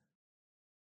right.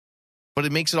 But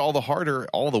it makes it all the harder,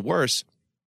 all the worse,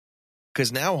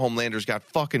 because now Homelander's got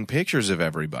fucking pictures of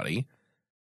everybody.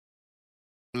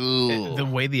 Ugh. The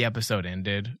way the episode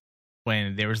ended,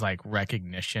 when there was like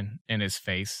recognition in his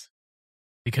face,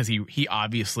 because he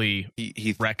obviously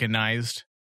he recognized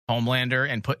Homelander,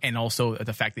 and also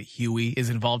the fact that Huey is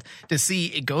involved. To see,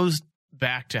 it goes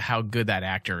back to how good that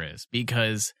actor is,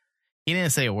 because he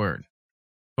didn't say a word,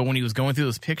 but when he was going through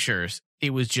those pictures, it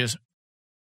was just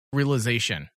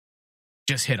realization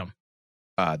just hit him.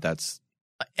 That's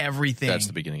everything. That's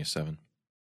the beginning of 7.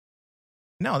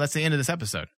 No, that's the end of this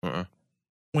episode.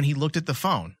 When he looked at the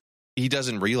phone. He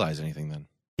doesn't realize anything then.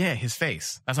 Yeah, his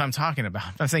face. That's what I'm talking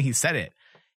about. I'm saying he said it.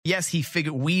 Yes, he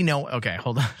figured. We know. Okay,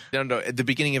 hold on. No. At the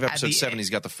beginning of episode 7, he's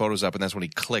got the photos up, and that's when he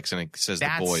clicks and it says the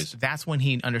boys. That's when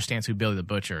he understands who Billy the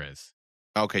Butcher is.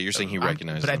 Okay, you're saying he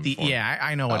recognized them before. Yeah,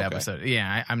 I know what episode.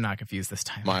 Yeah, I'm not confused this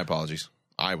time. My apologies.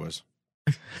 I was.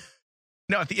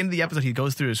 No, at the end of the episode, he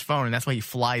goes through his phone, and that's why he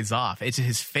flies off. It's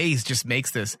his face just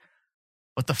makes this.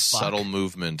 What the fuck? Subtle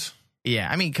movement. Yeah,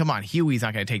 I mean, come on, Huey's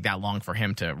not going to take that long for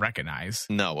him to recognize.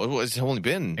 No, it's only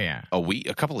been a week,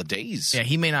 a couple of days. Yeah,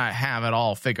 he may not have it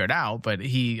all figured out, but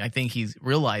I think he's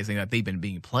realizing that they've been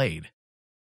being played.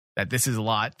 That this is a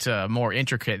lot more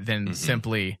intricate than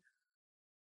simply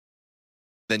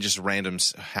than just random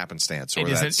happenstance, or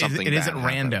it that something. It isn't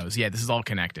happened. randos. Yeah, this is all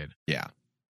connected. Yeah,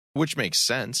 which makes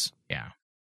sense. Yeah,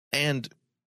 and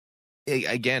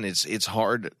again, it's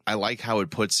hard. I like how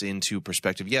it puts into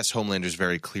perspective. Yes, Homelander's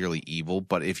very clearly evil,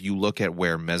 but if you look at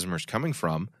where Mesmer's coming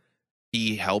from,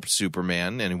 he helped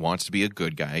Superman and he wants to be a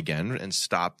good guy again and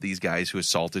stop these guys who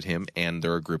assaulted him, and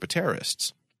they're a group of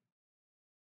terrorists.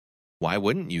 Why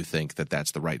wouldn't you think that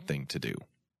that's the right thing to do?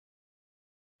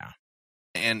 Yeah.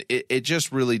 And it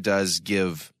just really does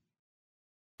give,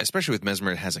 especially with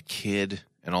Mesmer, it has a kid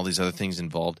and all these other things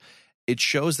involved. It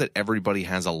shows that everybody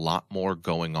has a lot more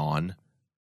going on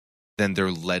than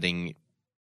they're letting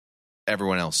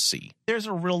everyone else see. There's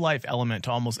a real life element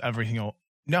to almost everything.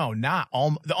 No, not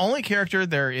all. The only character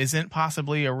there isn't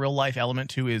possibly a real life element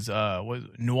to is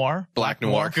Noir. Black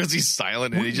Noir, because he's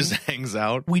silent and he just hangs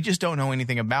out. We just don't know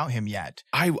anything about him yet.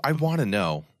 I want to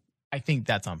know. I think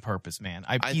that's on purpose, man.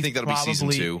 I think that'll be season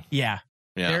 2. Yeah.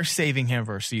 They're saving him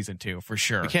for season 2 for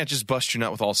sure. We can't just bust you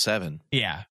nut with all 7.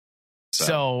 Yeah.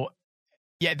 So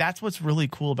yeah, that's what's really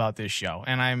cool about this show.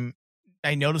 And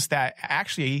I noticed that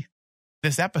actually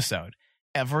this episode,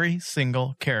 every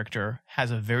single character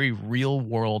has a very real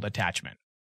world attachment.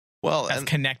 Well, that's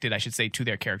connected, I should say, to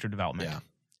their character development. Yeah.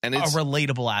 And it's a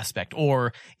relatable aspect,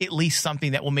 or at least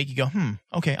something that will make you go,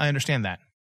 okay, I understand that.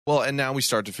 Well, and now we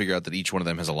start to figure out that each one of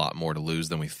them has a lot more to lose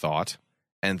than we thought.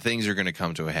 And things are going to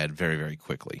come to a head very, very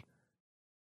quickly.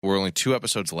 We're only 2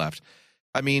 episodes left.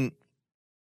 I mean,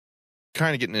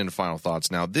 kind of getting into final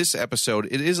thoughts now. This episode,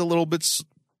 it is a little bit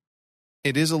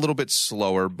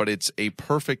slower, but it's a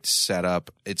perfect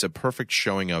setup. It's a perfect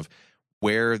showing of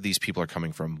where these people are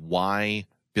coming from, why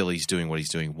Billy's doing what he's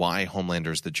doing, why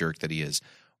Homelander's the jerk that he is,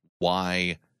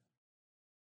 why,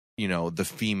 the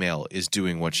female is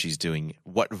doing what she's doing,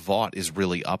 what Vought is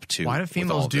really up to. Why do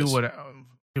females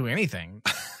do anything?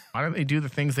 Why don't they do the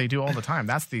things they do all the time?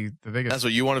 That's the biggest. That's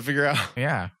what you want to figure out?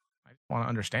 Yeah. I just want to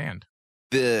understand.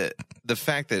 The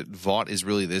fact that Vought is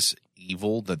really this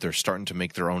evil, that they're starting to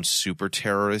make their own super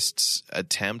terrorists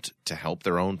attempt to help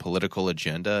their own political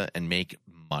agenda and make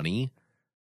money,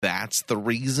 that's the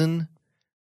reason?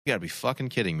 You gotta be fucking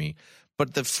kidding me.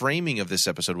 But the framing of this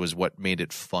episode was what made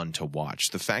it fun to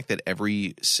watch. The fact that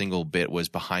every single bit was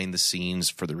behind the scenes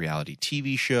for the reality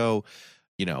TV show,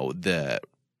 the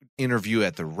interview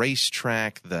at the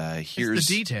racetrack, here's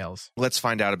the details. Let's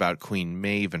find out about Queen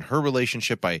Maeve and her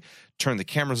relationship. I turn the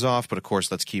cameras off, but of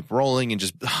course let's keep rolling and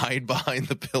just hide behind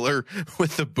the pillar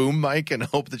with the boom mic and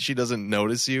hope that she doesn't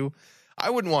notice you.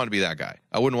 I wouldn't want to be that guy.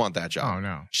 I wouldn't want that job. Oh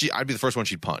no. I'd be the first one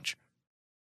she'd punch.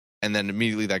 And then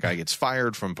immediately that guy gets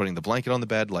fired from putting the blanket on the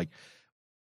bed. Like,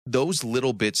 those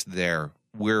little bits there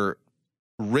were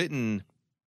written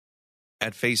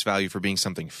at face value for being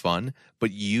something fun, but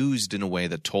used in a way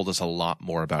that told us a lot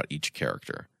more about each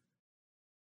character.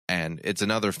 And it's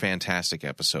another fantastic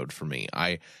episode for me.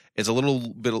 It's a little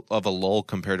bit of a lull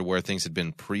compared to where things had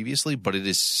been previously, but it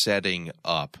is setting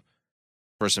up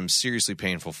for some seriously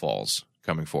painful falls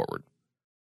coming forward.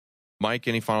 Mike,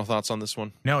 any final thoughts on this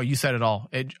one? No, you said it all.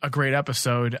 A great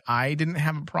episode. I didn't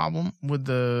have a problem with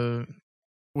the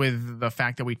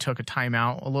fact that we took a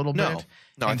timeout a little bit.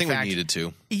 No, I think we needed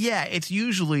to. Yeah, it's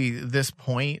usually this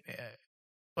point,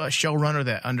 a showrunner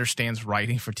that understands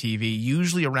writing for TV,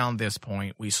 usually around this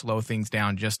point, we slow things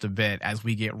down just a bit as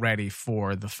we get ready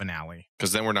for the finale.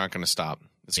 Because then we're not going to stop.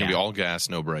 It's going to be all gas,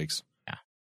 no brakes. Yeah.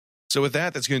 So with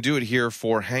that's going to do it here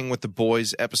for Hang with the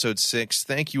Boys, episode 6.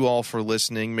 Thank you all for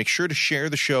listening. Make sure to share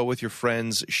the show with your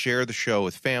friends, share the show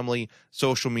with family,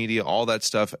 social media, all that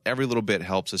stuff. Every little bit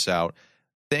helps us out.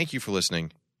 Thank you for listening,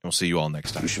 and we'll see you all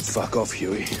next time. You should fuck off,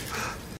 Huey.